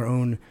embark on their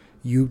own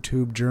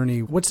YouTube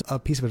journey, what's a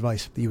piece of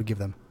advice that you would give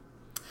them?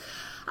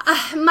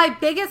 My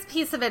biggest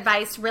piece of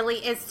advice really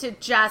is to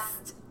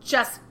just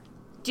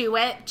do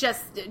it.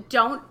 Just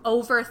don't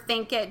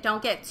overthink it.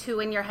 Don't get too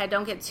in your head.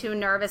 Don't get too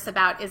nervous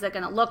about, is it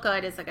going to look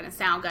good? Is it going to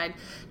sound good?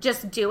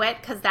 Just do it,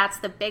 because that's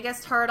the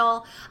biggest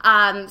hurdle.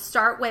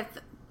 Start with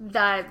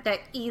the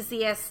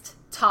easiest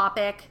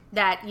topic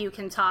that you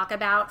can talk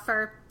about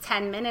for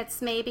 10 minutes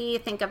maybe.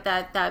 Think of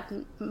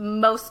the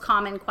most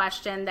common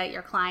question that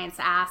your clients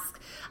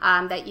ask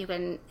that you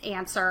can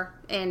answer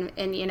in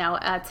a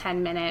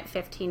 10-minute,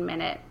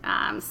 15-minute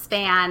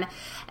span.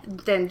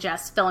 Then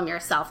just film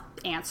yourself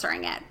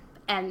answering it.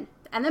 And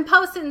then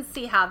post it and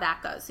see how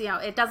that goes.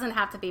 It doesn't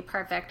have to be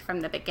perfect from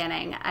the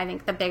beginning. I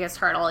think the biggest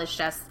hurdle is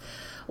just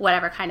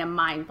whatever kind of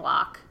mind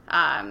block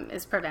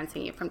is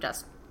preventing you from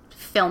just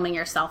filming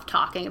yourself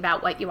talking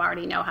about what you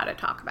already know how to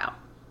talk about.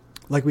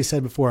 Like we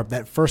said before,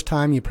 that first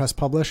time you press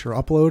publish or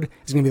upload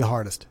is going to be the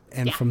hardest.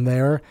 And from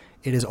there,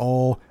 it is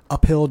all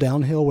uphill,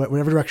 downhill,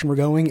 whatever direction we're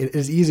going. It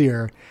is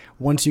easier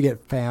once you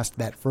get past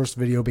that first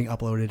video being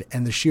uploaded,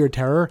 and the sheer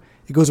terror,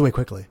 it goes away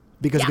quickly.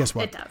 Because guess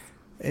what? It does.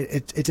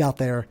 It's out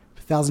there.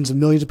 Thousands of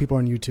millions of people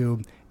on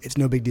YouTube. It's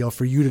no big deal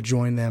for you to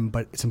join them,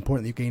 but it's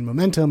important that you gain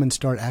momentum and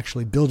start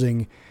actually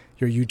building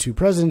your YouTube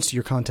presence,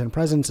 your content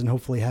presence, and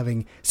hopefully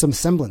having some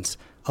semblance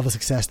of a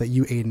success that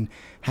you, Aiden,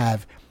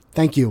 have.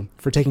 Thank you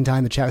for taking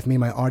time to chat with me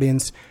and my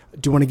audience.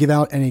 Do you want to give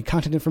out any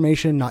content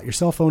information, not your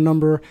cell phone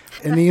number,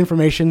 any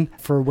information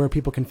for where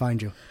people can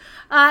find you?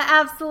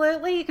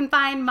 Absolutely. You can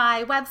find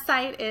my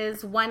website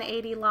is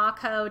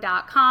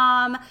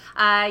 180lawco.com,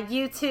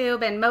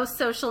 YouTube, and most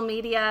social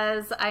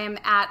medias. I am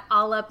at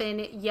All Up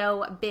in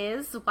Yo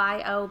Biz,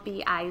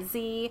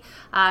 YOBIZ,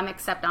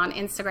 except on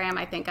Instagram.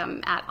 I think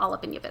I'm at All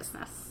Up in Your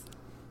Business.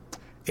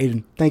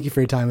 Aiden, thank you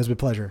for your time. It was a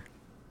pleasure.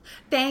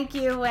 Thank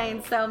you,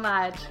 Wayne, so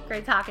much.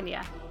 Great talking to you.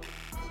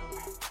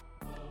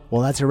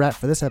 Well, that's a wrap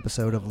for this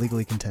episode of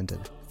Legally Contented.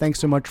 Thanks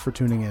so much for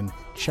tuning in.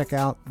 Check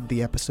out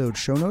the episode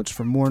show notes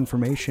for more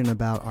information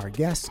about our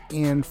guests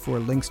and for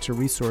links to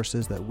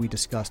resources that we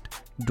discussed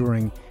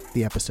during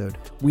the episode.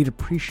 We'd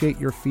appreciate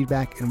your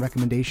feedback and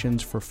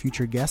recommendations for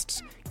future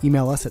guests.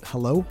 Email us at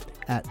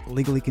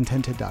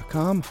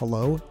hello@legallycontented.com,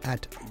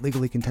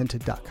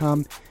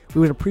 hello@legallycontented.com. We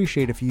would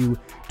appreciate if you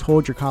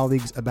told your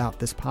colleagues about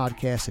this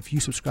podcast, if you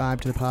subscribe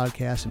to the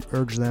podcast and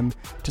urge them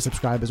to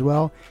subscribe as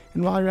well.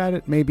 And while you're at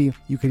it, maybe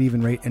you could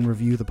even rate and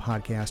review the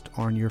podcast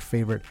on your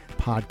favorite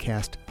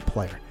podcast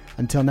player.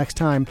 Until next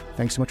time,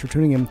 thanks so much for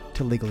tuning in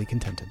to Legally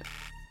Contented.